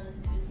subscribe and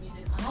listen to his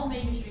music on all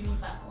major streaming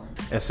platforms.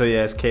 And so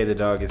yeah, it's K the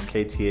Dog. It's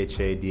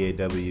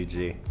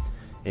KTHADAWG.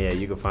 Yeah,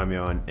 you can find me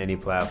on any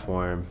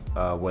platform,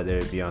 whether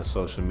it be on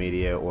social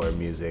media or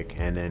music.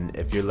 And then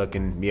if you're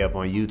looking me up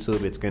on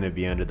YouTube, it's going to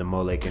be under the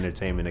Mo Lake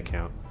Entertainment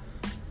account.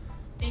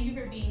 Thank you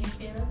for being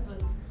here, Caleb. It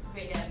was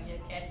great having you,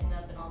 catching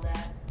up and all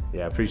that.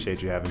 Yeah, I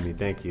appreciate you having me.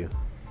 Thank you.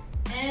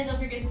 And don't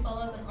forget to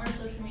follow us on our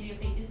social media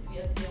pages to be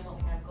up to date on what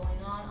we have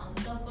going on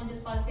the Self-Conscious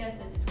Podcast,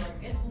 such as who our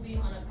guests will be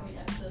on upcoming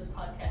episodes,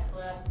 podcast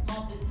collabs,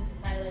 small businesses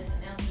highlights,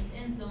 announcements,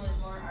 and so much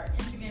more. Our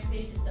Instagram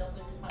page is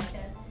Self-Conscious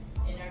Podcast,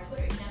 and our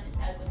Twitter account is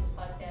 @Conscious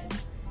Podcast.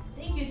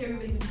 Thank you to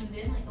everybody who tuned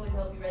in. Like always, I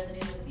hope you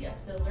resonated with the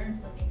episode, learned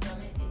something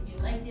from it. If you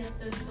like the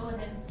episode, go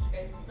ahead and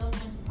subscribe to the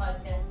Self-Conscious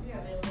Podcast. We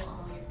are available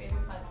on all your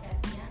favorite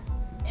podcasting apps.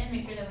 And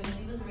make sure that when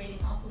you leave us a rating,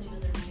 also leave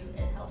us a review.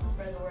 It helps us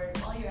spread the word.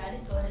 While you're at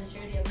it, go ahead and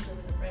share the episode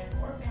with a friend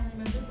or family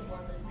member. The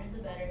more listeners,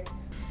 the better.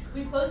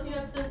 We post new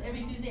episodes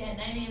every Tuesday at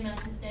 9 a.m.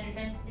 Mountain Standard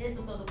Time.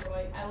 Eso todo por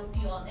hoy. I will see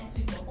you all next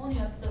week for a whole new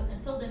episode.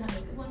 Until then, have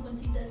a good one,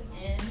 Conchitas.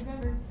 And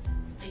remember,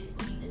 stay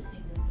spooky this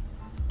season.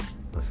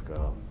 Let's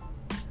go.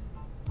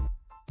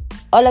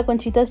 Hola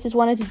Conchitas, just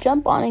wanted to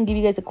jump on and give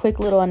you guys a quick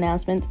little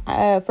announcement.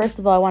 First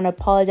of all, I want to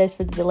apologize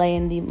for the delay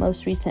in the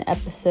most recent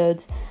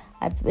episodes.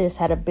 I've just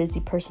had a busy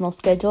personal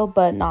schedule,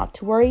 but not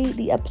to worry.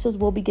 The episodes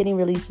will be getting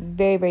released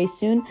very, very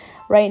soon.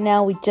 Right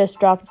now, we just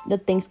dropped the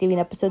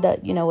Thanksgiving episode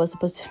that, was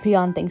supposed to be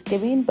on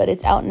Thanksgiving, but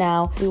it's out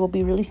now. We will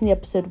be releasing the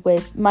episode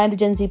with Mind of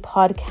Gen Z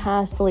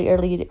podcast fully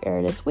earlier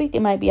this week.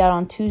 It might be out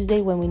on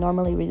Tuesday when we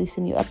normally release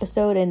a new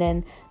episode, and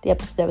then the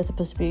episode that was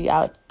supposed to be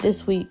out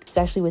this week,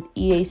 especially with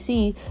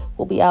EAC,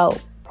 will be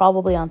out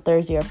probably on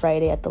Thursday or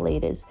Friday at the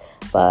latest.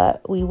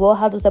 But we will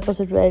have those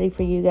episodes ready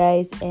for you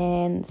guys,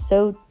 and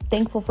so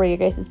thankful for your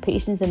guys'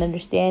 patience and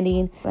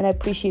understanding, and I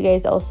appreciate you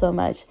guys all so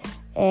much.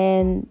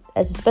 And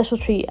as a special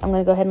treat, I'm going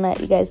to go ahead and let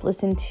you guys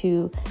listen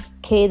to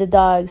K the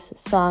Dog's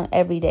song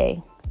Every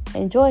Day.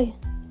 Enjoy,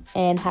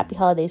 and happy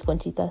holidays,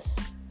 Conchitas.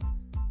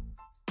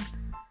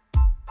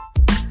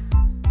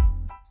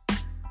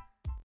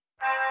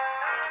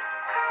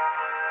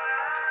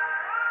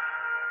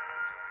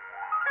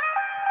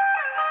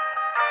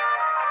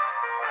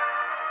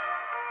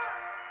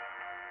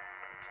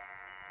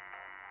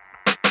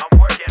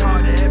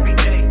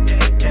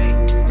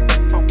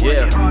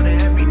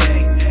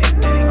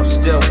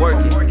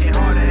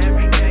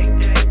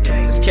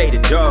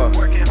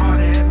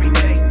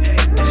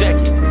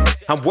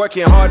 I'm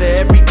working harder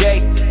every day.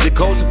 The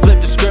goals to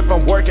flip the script.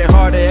 I'm working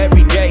harder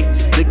every day.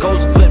 The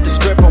goals to flip the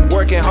script. I'm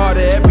working harder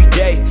every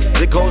day.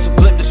 The goals to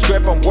flip the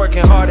script. I'm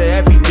working harder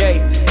every day.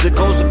 The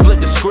goals to flip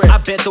the script.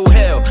 I've been through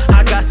hell.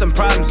 I got some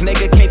problems,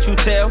 nigga. Can't you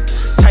tell?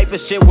 Type type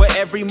of shit where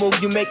every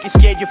move you make, you're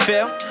scared you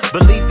fail.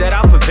 Believe that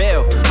I'll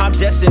prevail, I'm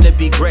destined to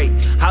be great.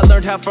 I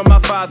learned how from my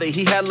father,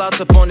 he had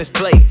lots up on his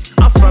plate.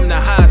 I'm from the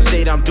high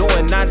state, I'm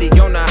doing 90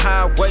 on the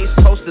highways.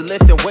 Posted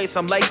lifting weights,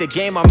 I'm like the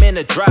game, I'm in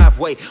the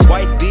driveway.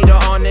 Wife beater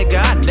on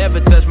nigga, I never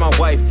touch my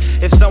wife.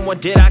 If someone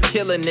did, I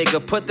kill a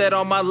nigga, put that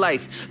on my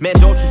life. Man,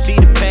 don't you see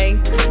the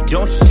pain?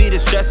 Don't you see the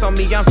stress on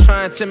me, I'm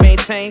trying to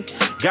maintain.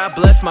 God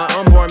bless my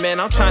unborn man,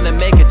 I'm trying to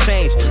make a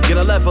change.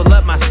 Gonna level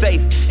up my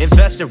safe,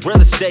 invest in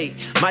real estate.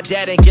 My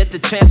dad ain't get the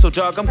chance, so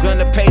dog, I'm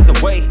gonna pave the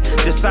way.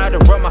 Decide to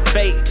run my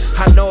fate.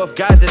 I know if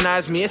God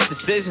denies me, it's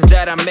decisions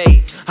that I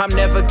made. I'm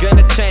never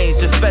gonna change,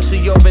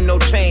 especially over no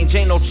change.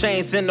 Ain't no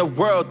change in the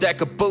world that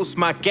could boost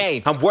my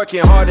game. I'm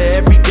working harder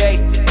every day.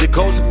 The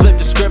goals to flip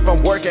the script,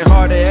 I'm working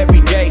harder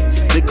every day.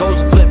 The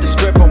goals to flip the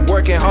script, I'm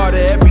working harder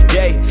every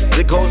day.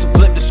 The goals to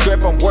flip the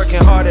script, I'm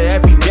working harder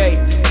every day.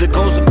 The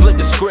goals to flip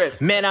the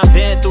script. Man, I've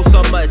been through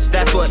so much,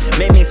 that's what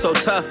made me so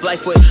tough.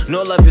 Life with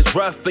no love is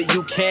rough, but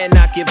you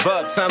cannot give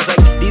up. Times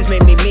like these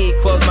made me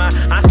close my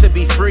eyes to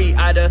be free.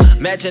 I'd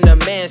imagine a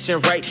mansion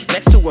right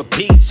next to a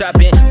beach. I've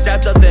been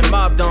stabbed up and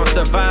mobbed on,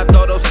 survived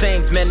all those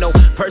things. Man, no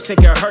person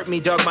can hurt me,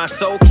 dog, my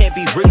soul can't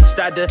be reached.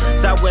 I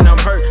decide when I'm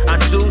hurt, I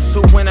choose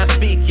to when I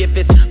speak. If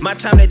it's my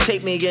time, they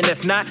take me, and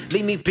if not,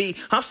 leave me be.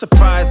 I'm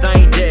surprised I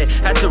ain't dead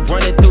after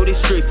running through these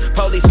streets.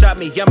 Police shot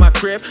me in my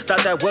crib,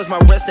 thought that was my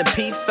rest in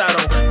peace. I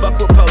don't fuck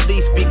with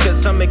police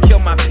because some may kill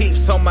my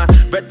peeps. On my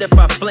breath if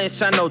I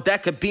flinch, I know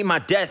that could be my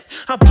death.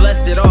 I'm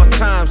blessed at all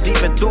times,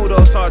 even through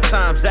those hard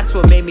times. That's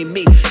what made me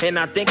me, and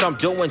I think I'm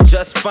doing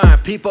just fine.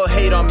 People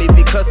hate on me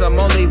because I'm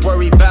only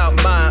worried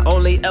about mine.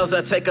 Only else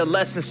I take a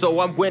lesson, so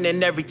I'm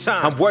winning every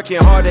time. I'm working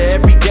harder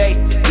every day.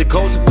 The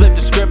goals to flip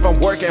the script, I'm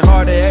working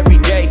harder every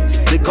day.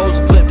 The goals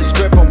to flip the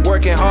script, I'm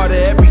working harder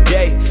every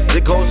day.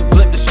 The goals to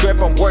flip the script,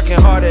 I'm working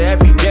harder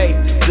every day.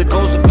 The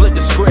goals to flip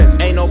the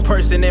script. Ain't no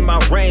person in my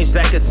range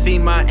that could see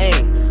my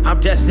aim. I'm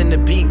destined to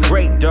be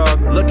great,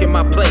 dog. Look at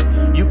my plate.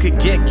 You could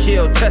get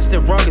killed.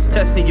 Testing wrong is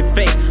testing your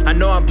fate. I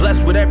know I'm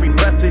blessed with every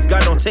breath. Please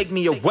God, don't take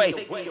me away.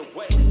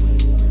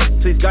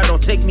 Please God,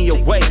 don't take me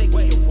away.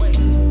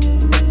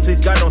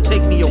 Please God, don't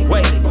take me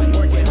away. I'm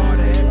working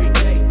harder every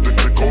day.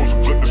 The goals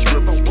to flip the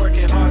script. I'm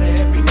working harder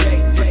every day.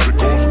 The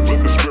goals to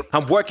flip the script.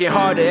 I'm working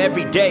harder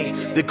every day.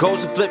 The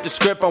goals to flip the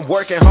script. I'm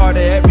working harder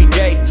every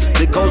day.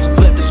 The goals to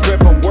flip the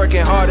script. I'm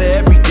working harder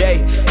every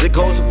day. The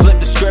goals to flip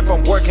the script.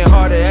 I'm working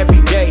harder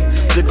every day.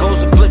 The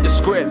goals to flip the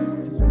script.